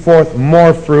bring forth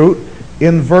more fruit.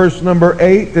 In verse number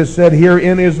 8 it said,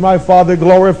 herein is my Father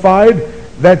glorified,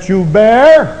 that you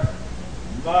bear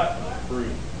much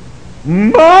fruit.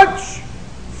 Much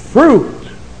fruit.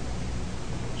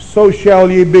 So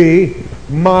shall ye be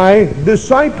my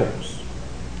disciples.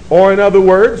 Or in other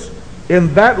words,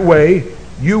 in that way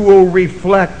you will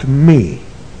reflect me.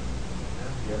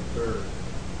 Yes, sir.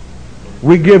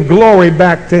 We give glory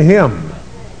back to Him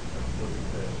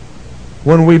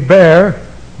when we bear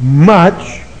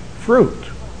much fruit.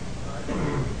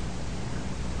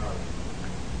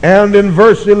 And in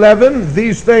verse 11,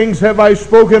 these things have I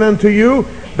spoken unto you,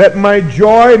 that my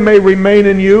joy may remain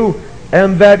in you,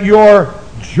 and that your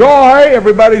joy,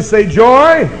 everybody say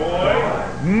joy,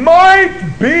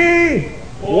 might be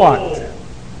what?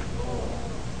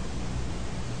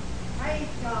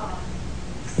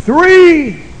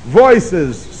 3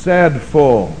 voices said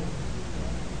full.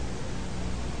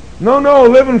 No,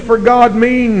 living for God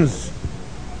means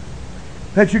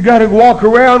that you got to walk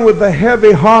around with a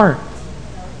heavy heart.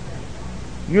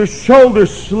 Your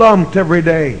shoulders slumped every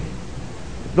day.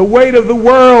 The weight of the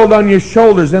world on your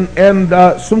shoulders. And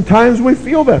sometimes we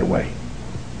feel that way.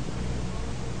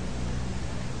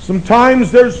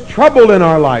 Sometimes there's trouble in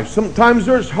our life. Sometimes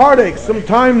there's heartaches.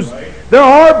 Sometimes there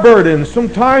are burdens.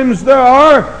 Sometimes there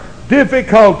are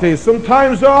difficulties.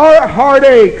 Sometimes there are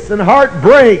heartaches and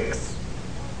heartbreaks.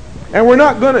 And we're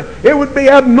not going to... It would be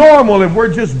abnormal if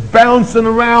we're just bouncing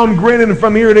around grinning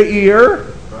from ear to ear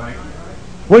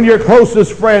when your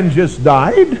closest friend just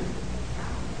died,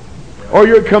 or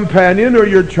your companion, or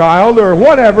your child, or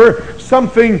whatever,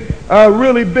 something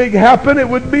really big happened. It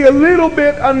would be a little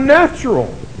bit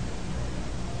unnatural.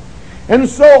 And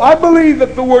so I believe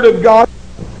that the Word of God,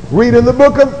 read in the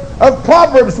book of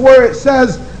Proverbs where it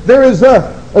says there is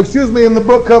in the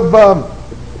book of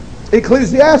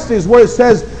Ecclesiastes, where it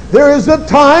says there is a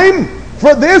time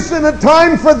for this and a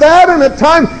time for that and a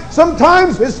time.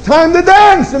 Sometimes it's time to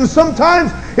dance and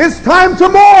sometimes it's time to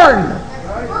mourn.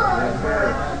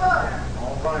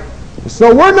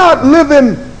 So we're not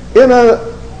living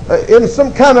in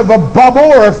some kind of a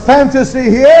bubble or a fantasy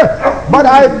here, but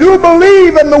I do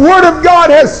believe, and the Word of God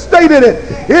has stated it,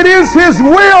 it is His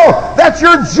will that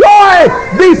your joy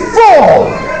be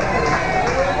full.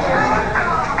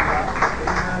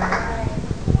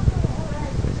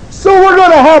 So we're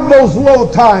going to have those low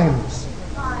times.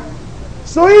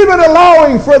 So even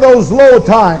allowing for those low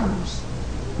times,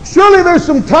 surely there's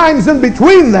some times in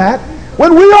between that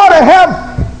when we ought to have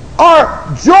our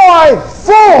joy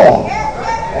full.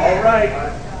 All right.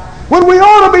 When we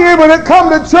ought to be able to come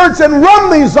to church and run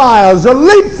these aisles or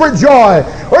leap for joy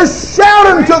or shout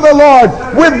unto the Lord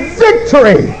with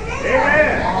victory.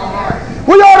 Amen.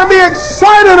 We ought to be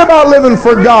excited about living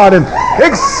for God and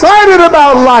excited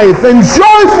about life and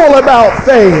joyful about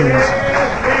things.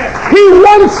 He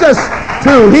wants us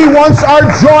to. He wants our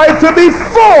joy to be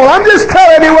full. I'm just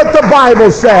telling you what the Bible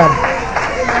said.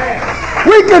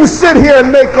 We can sit here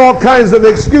and make all kinds of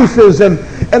excuses and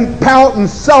pout and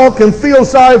sulk and feel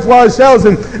sorry for ourselves,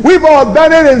 and we've all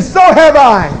done it, and so have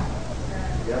I.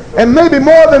 And maybe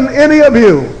more than any of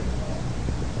you.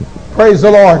 Praise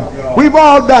the Lord. We've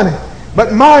all done it.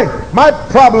 But my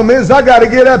problem is I got to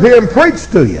get up here and preach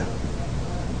to you.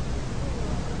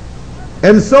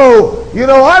 And so, you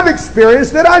know, I've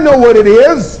experienced it. I know what it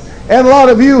is. And a lot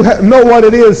of you know what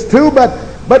it is too. But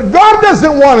God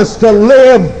doesn't want us to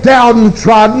live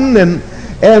downtrodden and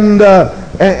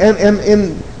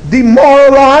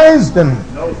demoralized and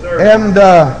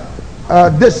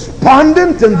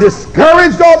despondent and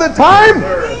discouraged all the time.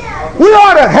 We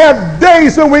ought to have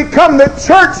days when we come to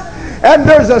church and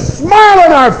there's a smile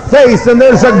on our face and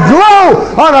there's a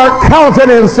glow on our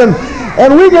countenance, and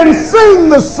we can sing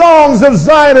the songs of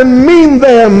Zion and mean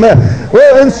them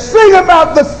and sing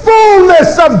about the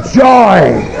fullness of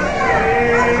joy.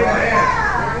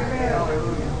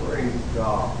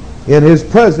 In His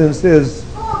presence is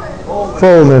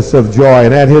fullness of joy,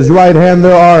 and at His right hand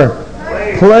there are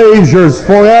pleasures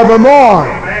forevermore.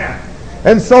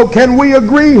 And so can we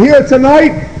agree here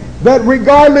tonight that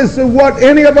regardless of what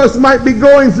any of us might be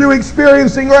going through,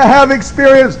 experiencing, or have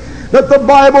experienced, that the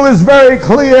Bible is very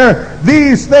clear,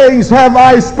 these things have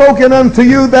I spoken unto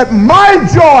you, that my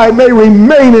joy may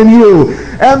remain in you,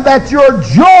 and that your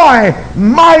joy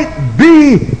might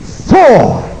be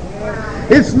full.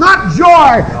 It's not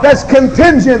joy that's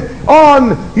contingent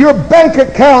on your bank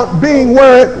account being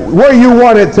where you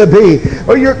want it to be,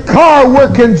 or your car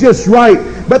working just right.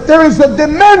 But there is a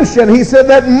dimension, he said,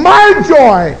 that my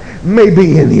joy may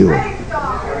be in you. Praise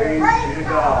God. Praise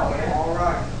God. All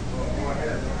right. Go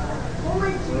ahead.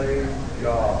 Praise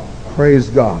God. Praise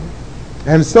God.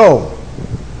 And so,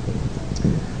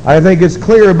 I think it's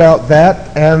clear about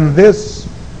that, and this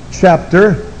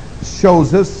chapter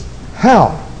shows us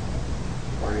how.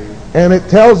 And it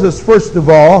tells us, first of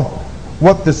all,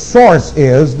 what the source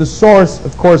is. The source,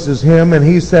 of course, is Him, and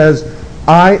He says,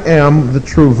 I am the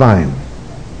true vine.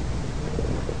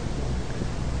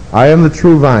 I am the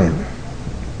true vine.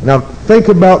 Now, think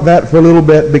about that for a little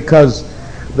bit, because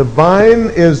the vine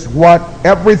is what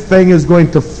everything is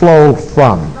going to flow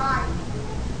from.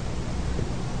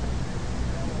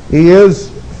 He is,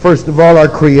 first of all, our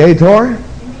Creator.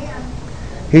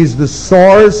 He's the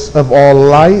source of all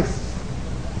life.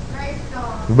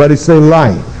 Everybody say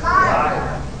life.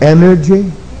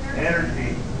 Energy.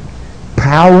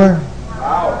 Power.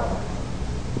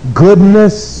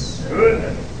 Goodness.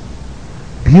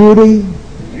 Beauty.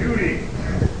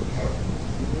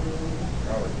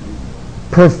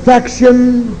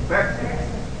 Perfection.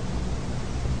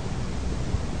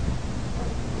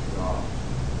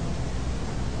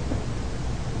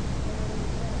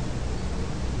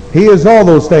 He is all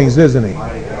those things, isn't He?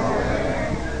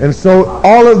 And so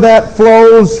all of that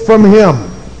flows from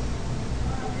Him.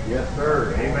 Yes,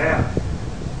 sir. Amen.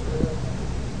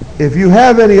 If you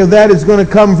have any of that, it's going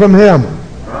to come from Him.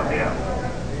 From Him.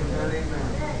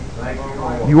 Thank you,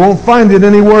 Lord. You won't find it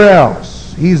anywhere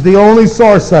else. He's the only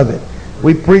source of it.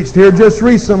 We preached here just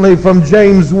recently from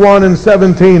James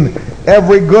 1:17.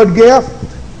 Every good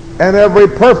gift and every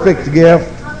perfect gift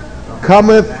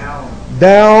cometh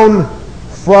down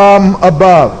from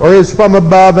above, or is from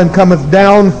above, and cometh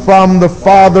down from the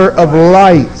Father of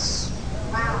lights,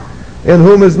 in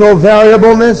whom is no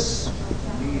variableness,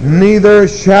 neither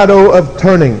shadow of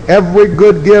turning. Every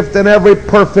good gift and every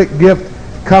perfect gift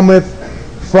cometh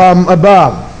from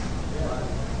above.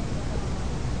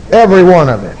 Every one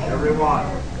of it. Everyone.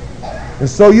 And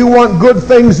so you want good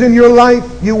things in your life,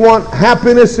 you want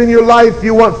happiness in your life,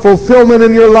 you want fulfillment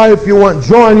in your life, you want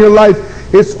joy in your life.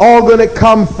 It's all going to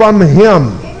come from Him.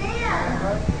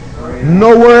 Amen.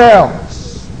 Nowhere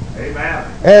else. Amen.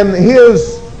 And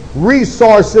His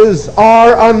resources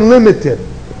are unlimited.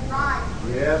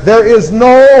 Yes. There is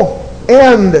no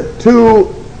end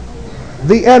to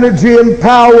the energy and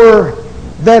power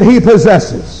that He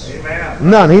possesses. Amen.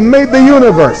 None. He made the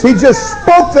universe. He just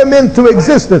spoke them into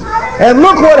existence. And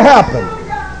look what happened.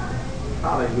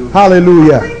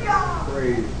 Hallelujah.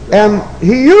 Hallelujah. And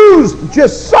He used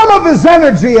just some of His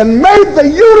energy and made the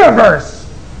universe.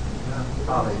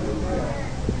 Hallelujah.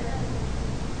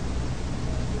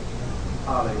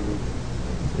 Hallelujah.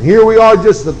 Here we are,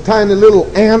 just a tiny little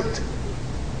ant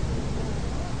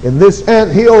in this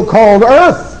ant hill called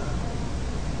Earth,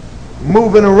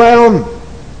 moving around.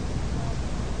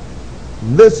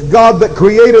 This God that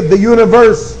created the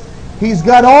universe, He's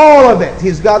got all of it.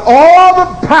 He's got all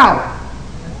the power.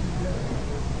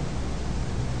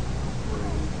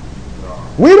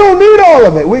 We don't need all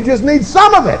of it. We just need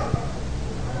some of it.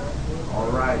 All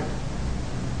right.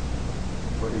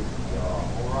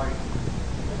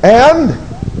 And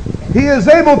He is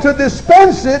able to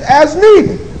dispense it as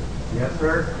needed. Yes,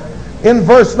 sir. In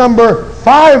verse number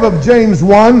 5 of James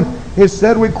 1, it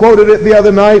said, we quoted it the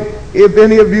other night, if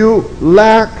any of you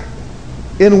lack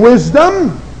in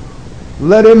wisdom,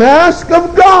 let him ask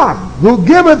of God, who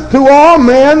giveth to all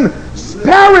men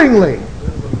sparingly.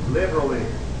 Liberally.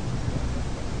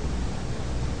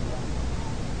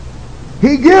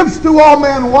 He gives to all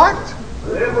men what?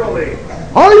 Liberally.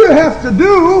 All you have to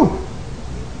do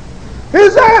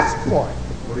is ask for it.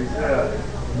 What he said.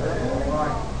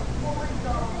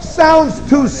 Sounds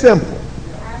too simple.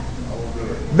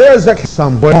 There's a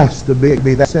somewhere has to be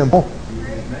that simple.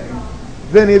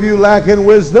 If any of you lack in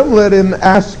wisdom, let him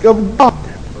ask of God.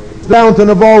 The fountain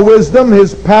of all wisdom,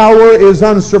 His power is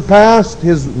unsurpassed.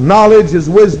 His knowledge, His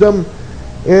wisdom,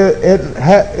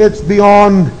 it's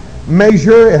beyond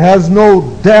measure. It has no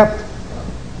depth,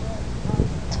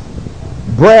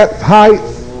 breadth, height,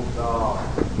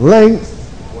 length.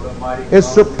 It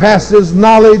surpasses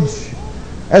knowledge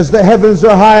as the heavens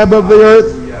are high above the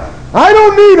earth. I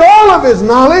don't need all of His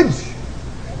knowledge,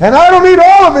 and I don't need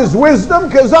all of His wisdom,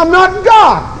 because I'm not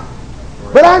God.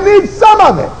 But I need some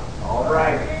of it. All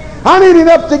right. I need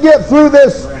enough to get through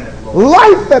this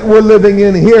life that we're living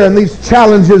in here, and these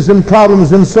challenges and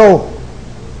problems. And so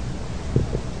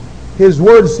His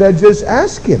Word said, just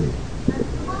ask Him.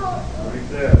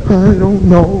 I don't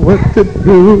know what to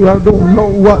do. I don't know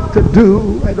what to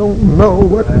do. I don't know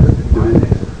what to do.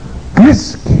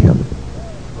 Ask Him.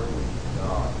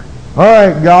 All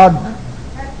right, God.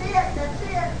 That's it. That's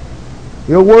it.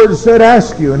 Your Word said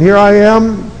ask you, and here I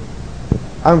am.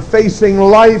 I'm facing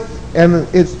life, and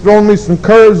it's thrown me some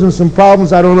curves and some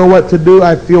problems. I don't know what to do.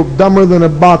 I feel dumber than a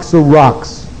box of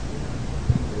rocks.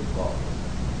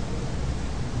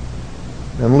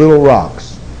 And little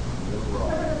rocks.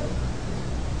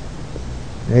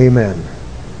 Amen.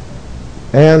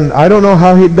 And I don't know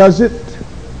how He does it,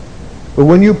 but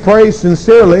when you pray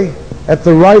sincerely, at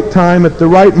the right time, at the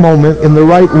right moment, in the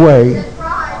right way,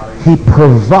 He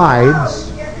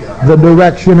provides the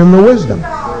direction and the wisdom.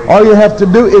 All you have to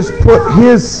do is put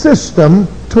His system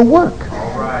to work.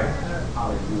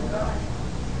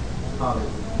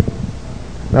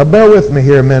 Now bear with me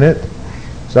here a minute.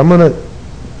 So I'm going to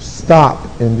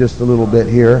stop in just a little bit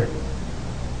here.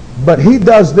 But He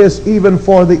does this even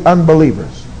for the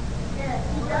unbelievers.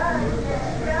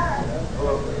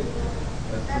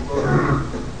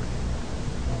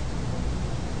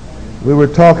 We were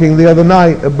talking the other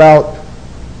night about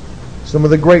some of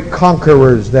the great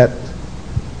conquerors that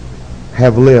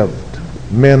have lived.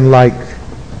 Men like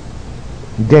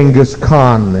Genghis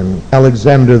Khan and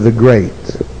Alexander the Great.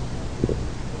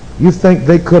 You think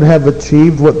they could have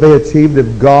achieved what they achieved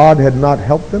if God had not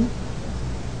helped them?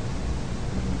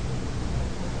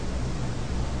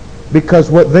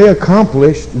 Because what they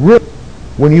accomplished, really,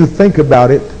 when you think about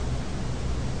it,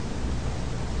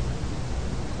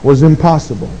 was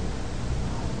impossible.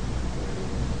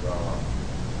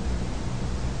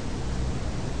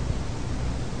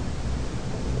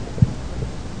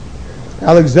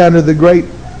 Alexander the Great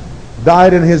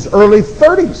died in his early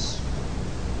 30s.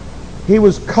 He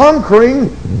was conquering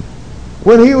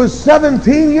when he was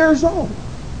 17 years old.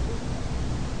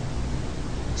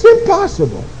 It's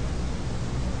impossible.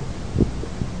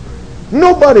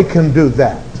 Nobody can do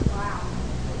that.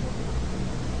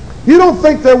 You don't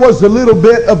think there was a little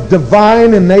bit of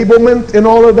divine enablement in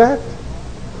all of that?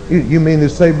 You mean to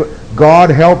say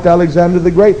God helped Alexander the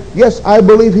Great? Yes, I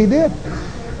believe He did.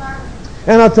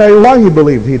 And I'll tell you why He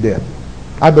believed He did.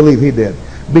 I believe he did.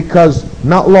 Because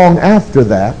not long after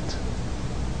that,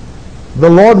 the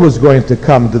Lord was going to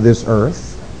come to this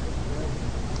earth,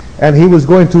 and he was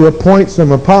going to appoint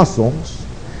some apostles,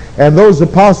 and those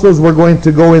apostles were going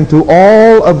to go into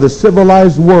all of the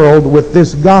civilized world with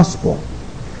this gospel.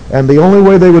 And the only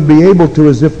way they would be able to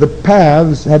is if the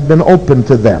paths had been opened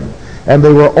to them. And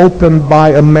they were opened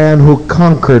by a man who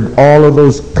conquered all of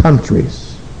those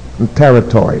countries and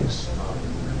territories.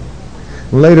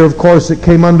 Later, of course, it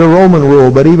came under Roman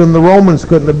rule, but even the Romans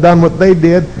couldn't have done what they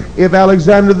did if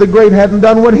Alexander the Great hadn't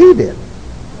done what he did.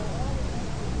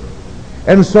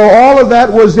 And so all of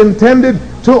that was intended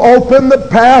to open the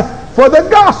path for the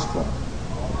gospel.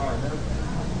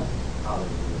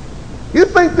 You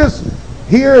think this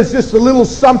here is just a little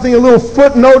something, a little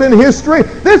footnote in history?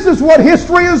 This is what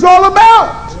history is all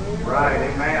about. Right,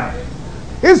 amen.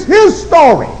 It's his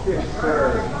story. Yes,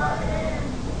 sir.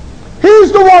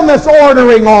 He's the one that's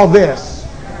ordering all this.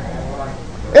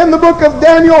 In the book of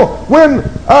Daniel, when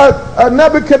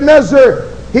Nebuchadnezzar,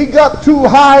 he got too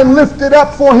high and lifted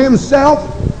up for himself,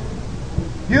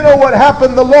 you know what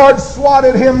happened? The Lord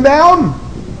swatted him down.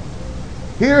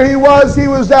 Here he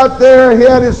was out there, he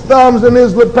had his thumbs in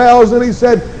his lapels, and he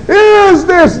said, "Is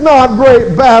this not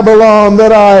great Babylon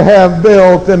that I have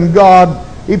built?" And God,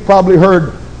 he probably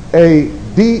heard a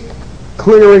deep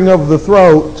clearing of the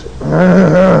throat.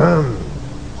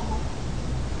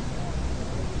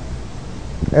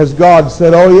 As God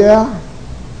said, "Oh yeah?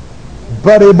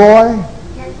 Buddy boy,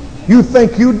 you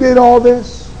think you did all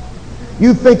this?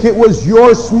 You think it was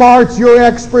your smarts, your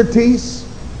expertise,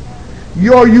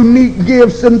 your unique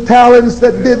gifts and talents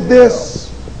that did this?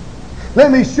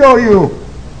 Let me show you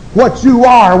what you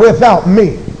are without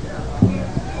me."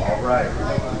 All right.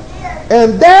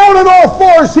 And down on all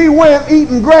fours he went,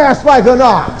 eating grass like an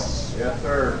ox. Yes,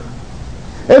 sir.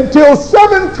 Until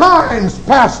 7 times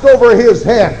passed over his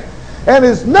head, and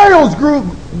his nails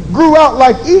grew out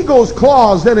like eagle's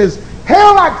claws, and his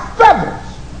hair like feathers.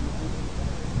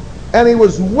 And he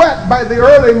was wet by the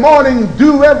early morning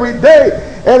dew every day,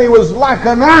 and he was like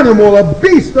an animal, a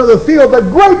beast of the field, the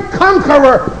great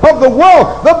conqueror of the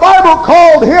world. The Bible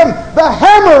called him the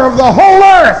hammer of the whole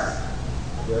earth.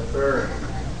 Yes, sir.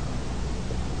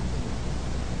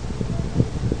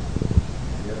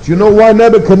 Do you know why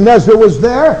Nebuchadnezzar was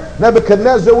there?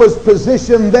 Nebuchadnezzar was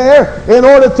positioned there in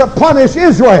order to punish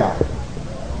Israel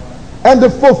and to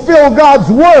fulfill God's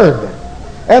word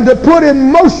and to put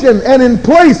in motion and in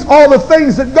place all the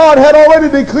things that God had already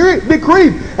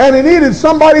decreed, and he needed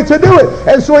somebody to do it.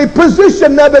 And so he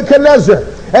positioned Nebuchadnezzar,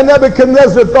 and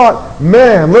Nebuchadnezzar thought,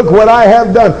 "Man, look what I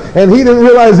have done." And he didn't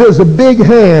realize there's a big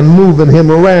hand moving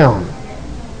him around.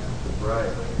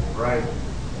 Right.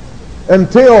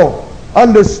 Until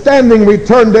understanding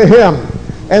returned to him.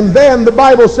 And then the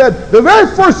Bible said, the very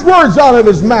first words out of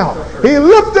his mouth, he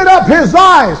lifted up his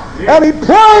eyes and he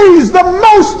praised the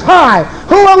Most High,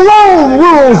 who alone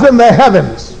rules in the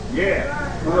heavens. Yeah.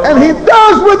 And he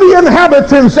does with the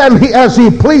inhabitants as he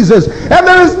pleases. And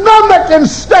there is none that can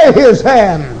stay his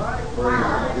hand. Praise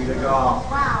be to God.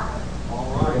 All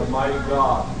right, Almighty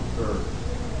God, sir.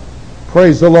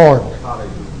 Praise the Lord. Hallelujah.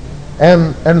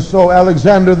 And so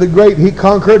Alexander the Great, he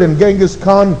conquered, and Genghis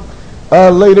Khan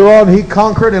later on, he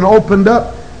conquered and opened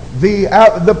up the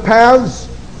paths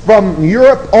from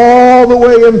Europe all the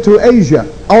way into Asia,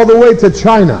 all the way to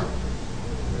China.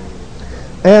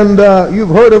 And you've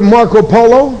heard of Marco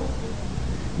Polo.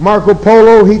 Marco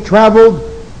Polo, he traveled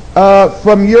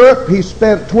from Europe. He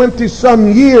spent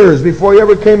 20-some years before he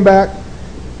ever came back.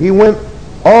 He went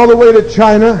all the way to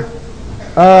China,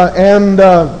 and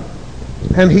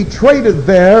he traded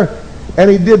there, and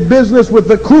he did business with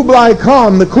the Kublai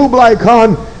Khan. The Kublai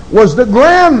Khan was the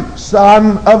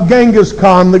grandson of Genghis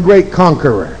Khan, the great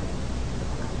conqueror.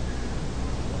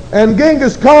 And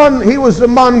Genghis Khan, he was a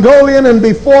Mongolian, and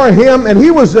before him, and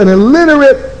he was an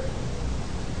illiterate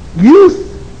youth.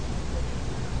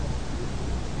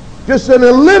 Just an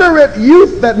illiterate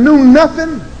youth that knew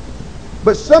nothing.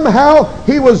 But somehow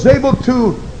he was able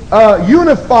to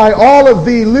unify all of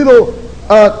the little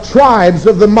tribes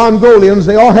of the Mongolians.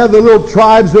 They all had their little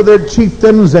tribes with their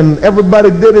chieftains, and everybody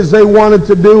did as they wanted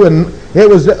to do, and it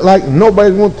was like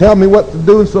nobody won't tell me what to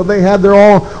do, and so they had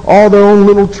all their own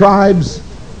little tribes.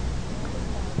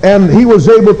 And he was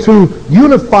able to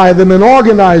unify them and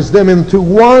organize them into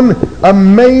one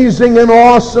amazing and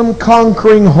awesome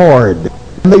conquering horde.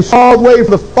 And they saw the way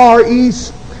from the far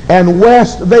east and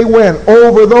west. They went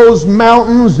over those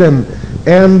mountains and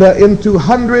into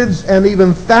hundreds and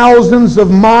even thousands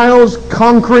of miles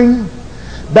conquering.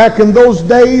 Back in those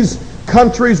days,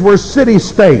 countries were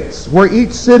city-states, where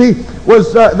each city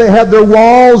was, they had their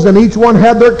walls and each one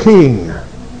had their king.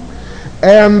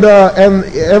 and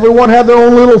everyone had their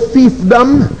own little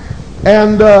fiefdom,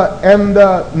 and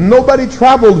nobody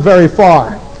traveled very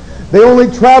far. They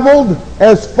only traveled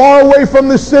as far away from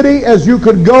the city as you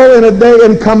could go in a day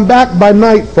and come back by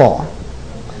nightfall,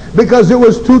 because it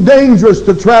was too dangerous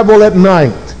to travel at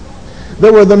night.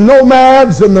 There were the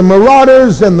nomads and the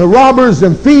marauders and the robbers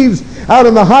and thieves out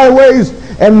on the highways,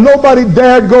 and nobody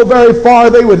dared go very far.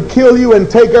 They would kill you and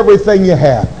take everything you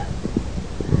had.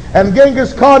 And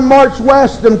Genghis Khan marched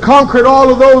west and conquered all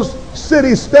of those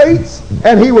city-states,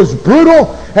 and he was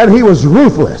brutal and he was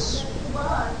ruthless.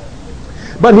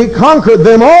 But he conquered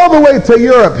them all the way to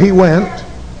Europe. He went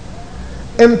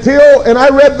until, and I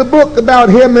read the book about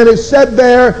him, and it said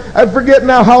there, I forget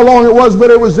now how long it was, but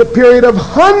it was a period of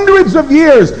hundreds of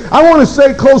years. I want to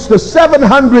say close to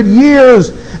 700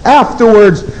 years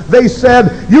afterwards. They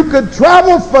said you could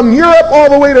travel from Europe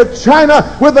all the way to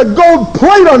China with a gold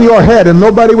plate on your head and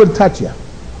nobody would touch you,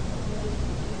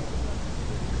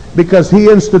 because he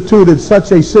instituted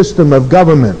such a system of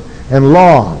government and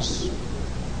laws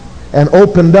and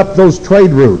opened up those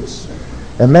trade routes.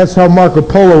 And that's how Marco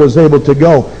Polo was able to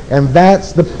go. And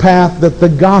that's the path that the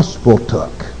gospel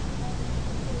took.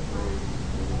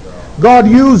 God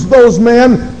used those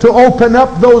men to open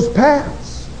up those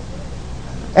paths.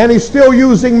 And he's still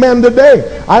using men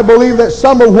today. I believe that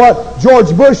some of what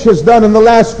George Bush has done in the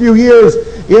last few years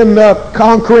in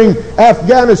conquering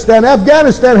Afghanistan.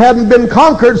 Afghanistan hadn't been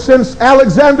conquered since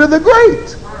Alexander the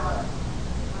Great.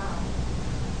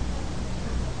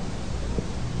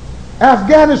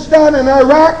 Afghanistan and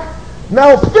Iraq,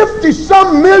 now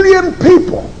 50-some million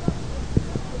people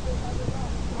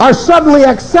are suddenly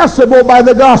accessible by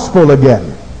the gospel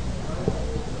again.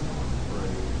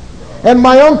 And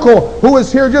my uncle, who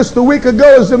was here just a week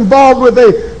ago, is involved with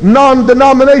a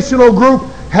non-denominational group,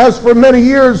 has for many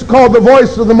years, called the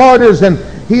Voice of the Martyrs, and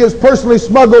he has personally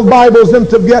smuggled Bibles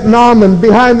into Vietnam and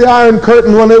behind the Iron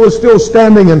Curtain when it was still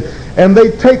standing, and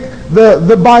they take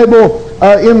the Bible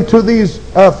into these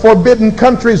forbidden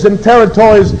countries and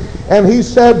territories. And he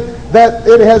said that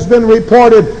it has been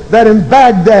reported that in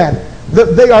Baghdad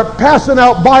that they are passing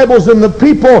out Bibles and the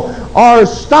people are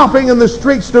stopping in the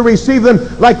streets to receive them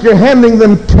like you're handing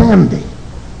them candy,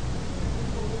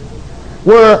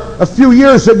 where a few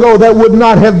years ago that would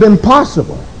not have been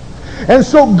possible. And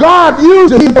so God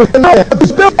uses people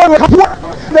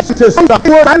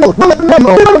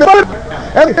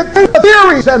and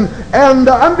theories and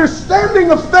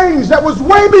understanding of things that was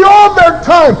way beyond their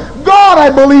time. God, I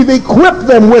believe, equipped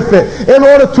them with it in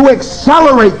order to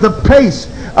accelerate the pace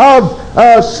of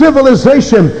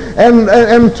civilization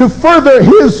and to further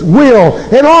his will.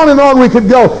 And on we could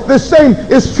go. The same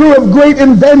is true of great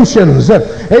inventions.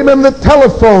 Amen. The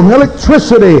telephone,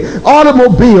 electricity,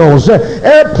 automobiles,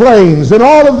 airplanes, and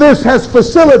all of this has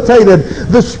facilitated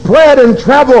the spread and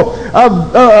travel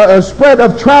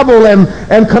of travel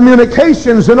and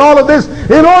communications and all of this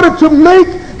in order to make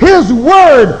his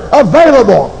word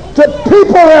available to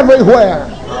people everywhere.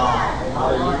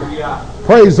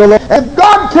 Praise the Lord. And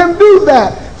God can do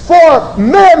that for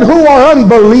men who are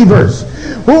unbelievers,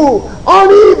 who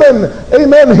aren't even,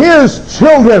 amen, his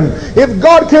children. If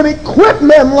God can equip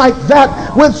men like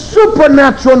that with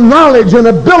supernatural knowledge and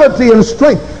ability and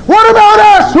strength, what about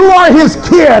us who are his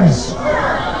kids?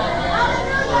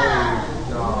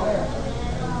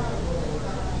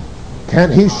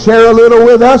 Can't he share a little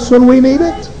with us when we need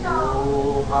it?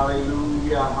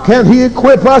 Can't he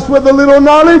equip us with a little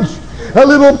knowledge, a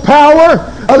little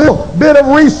power, a little bit of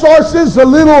resources, a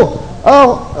little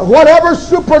whatever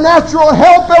supernatural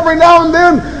help every now and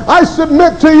then? I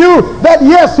submit to you that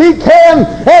yes, he can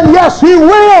and yes, he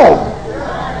will.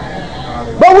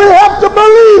 But we have to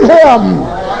believe him.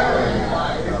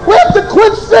 We have to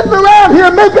quit sitting around here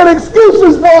making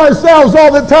excuses for ourselves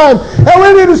all the time. And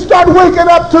we need to start waking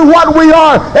up to what we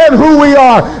are and who we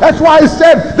are. That's why I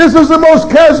said this is the most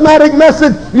charismatic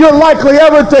message you're likely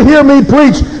ever to hear me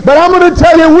preach. But I'm going to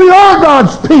tell you, we are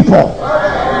God's people.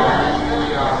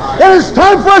 And it's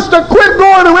time for us to quit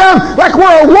going around like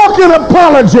we're a walking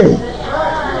apology.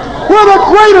 We're the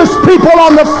greatest people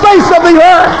on the face of the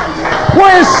earth.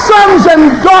 We're his sons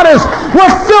and daughters.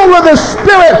 We're filled with the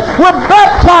Spirit. We're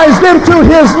baptized into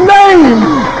his name.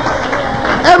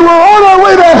 And we're on our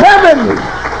way to heaven.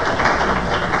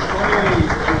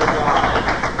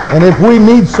 And if we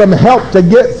need some help to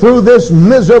get through this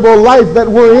miserable life that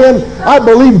we're in, I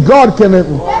believe God can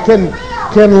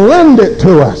lend it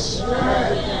to us.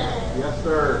 Yes,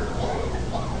 sir.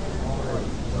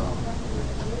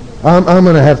 I'm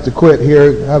going to have to quit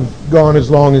here. I've gone as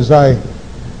long as I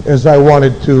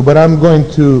wanted to, but I'm going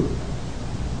to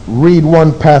read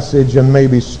one passage and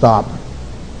maybe stop.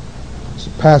 It's a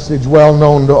passage well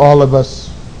known to all of us.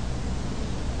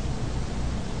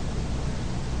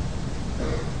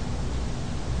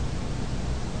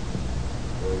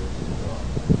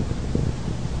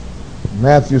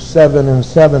 Matthew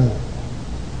 7:7.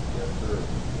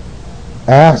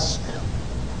 Ask,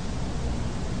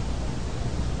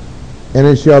 and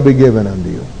it shall be given unto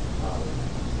you.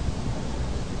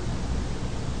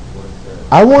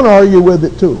 I won't argue with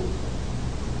it too,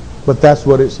 but that's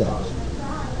what it says.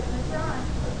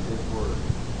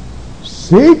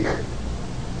 Seek,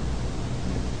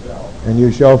 and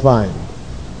you shall find.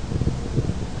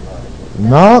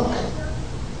 Knock,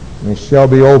 and it shall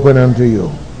be open unto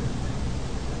you.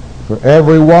 For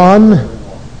everyone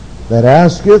that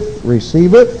asketh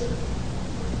receiveth,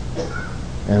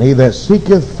 and he that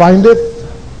seeketh findeth,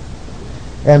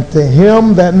 and to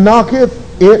him that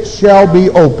knocketh it shall be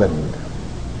opened.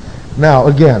 Now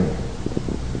again,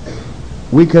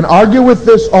 we can argue with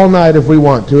this all night if we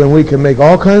want to, and we can make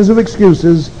all kinds of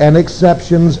excuses and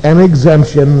exceptions and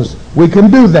exemptions. We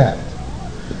can do that.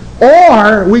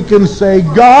 Or we can say,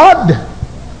 God,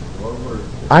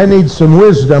 I need some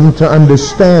wisdom to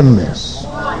understand this.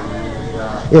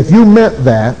 If you meant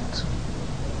that,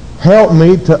 help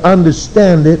me to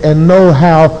understand it and know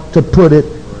how to put it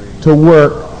to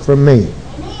work for me.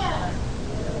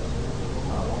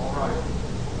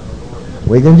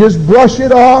 We can just brush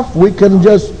it off. We can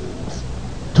just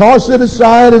toss it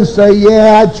aside and say,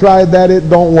 yeah, I tried that, it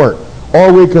don't work.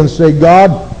 Or we can say,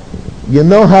 God, you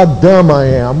know how dumb I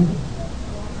am,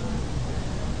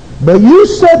 but you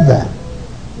said that.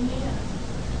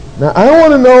 Now I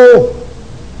want to know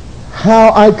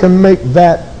how I can make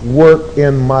that work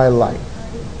in my life.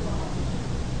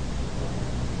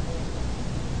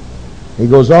 He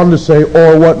goes on to say,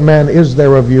 or what man is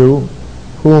there of you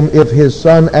whom if his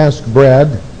son ask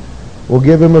bread will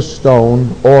give him a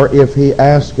stone, or if he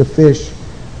ask a fish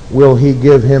will he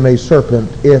give him a serpent?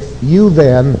 If you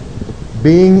then,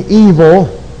 being evil,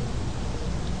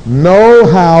 know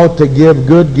how to give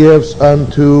good gifts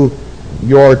unto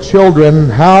your children,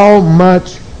 how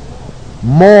much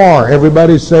more?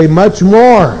 Everybody say, much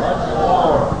more. Much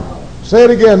more. Say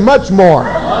it again, much more.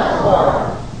 Much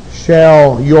more.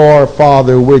 Shall your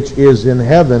Father which is in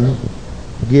heaven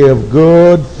give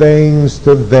good things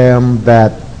to them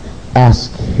that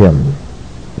ask him.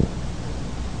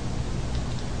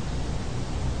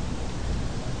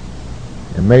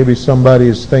 And maybe somebody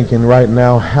is thinking right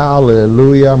now,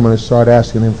 hallelujah, I'm going to start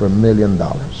asking him for $1 million.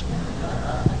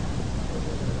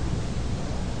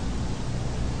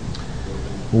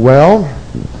 Well,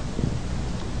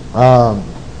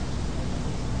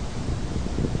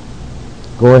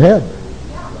 go ahead.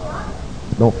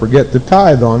 Don't forget to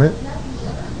tithe on it.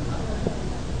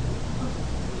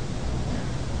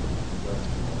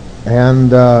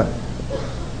 And I'm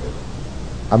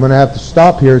going to have to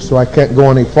stop here, so I can't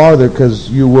go any farther, because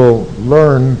you will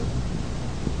learn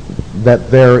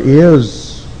that there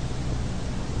is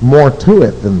more to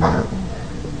it than that.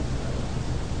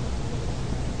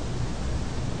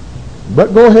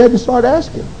 But go ahead and start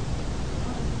asking.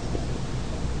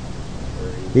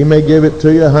 He may give it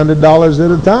to you $100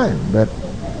 at a time,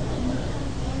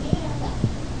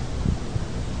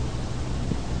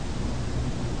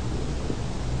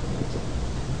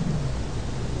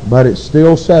 but it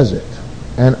still says it.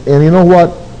 And you know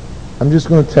what? I'm just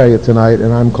going to tell you tonight,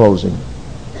 and I'm closing.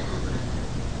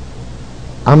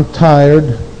 I'm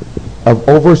tired of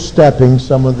overstepping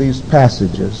some of these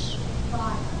passages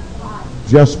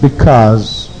just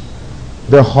because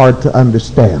they're hard to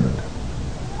understand.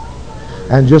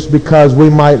 And just because we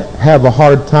might have a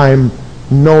hard time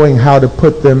knowing how to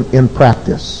put them in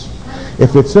practice.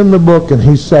 If it's in the book and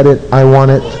he said it, I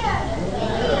want it.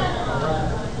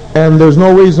 And there's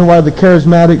no reason why the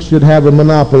charismatics should have a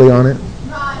monopoly on it.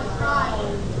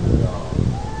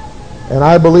 And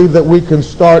I believe that we can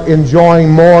start enjoying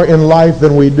more in life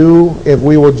than we do if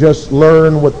we will just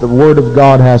learn what the Word of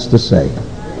God has to say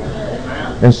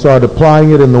and start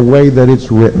applying it in the way that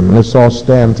it's written. Let's all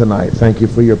stand tonight. Thank you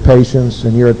for your patience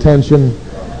and your attention.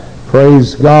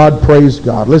 Praise God, praise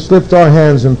God. Let's lift our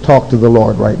hands and talk to the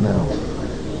Lord right now.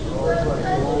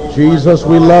 Jesus,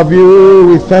 we love you.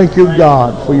 We thank you,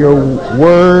 God, for your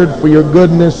word, for your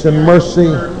goodness and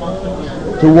mercy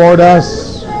toward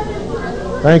us.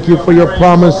 Thank you for your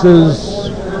promises.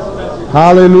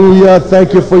 Hallelujah.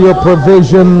 Thank you for your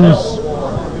provisions.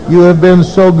 You have been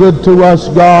so good to us,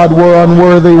 God. We're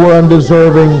unworthy, we're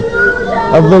undeserving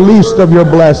of the least of your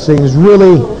blessings.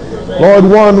 Really, Lord,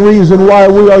 one reason why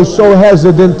we are so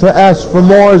hesitant to ask for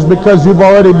more is because you've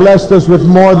already blessed us with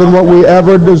more than what we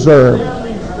ever deserved.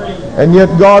 And yet,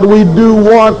 God, we do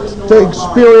want to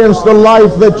experience the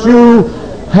life that you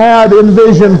had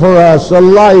envisioned for us, a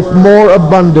life more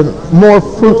abundant, more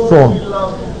fruitful.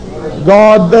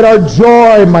 God, that our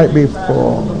joy might be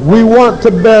full. We want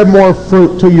to bear more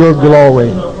fruit to your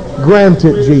glory. Grant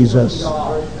it, Jesus,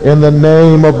 in the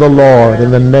name of the Lord, in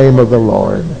the name of the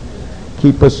Lord.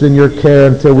 Keep us in your care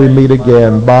until we meet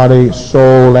again, body,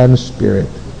 soul, and spirit,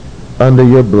 under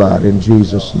your blood, in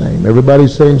Jesus' name. Everybody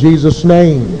say, in Jesus'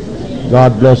 name.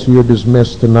 God bless you. You're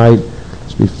dismissed tonight.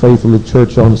 Let's be faithful to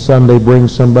church on Sunday. Bring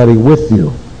somebody with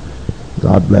you.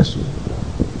 God bless you.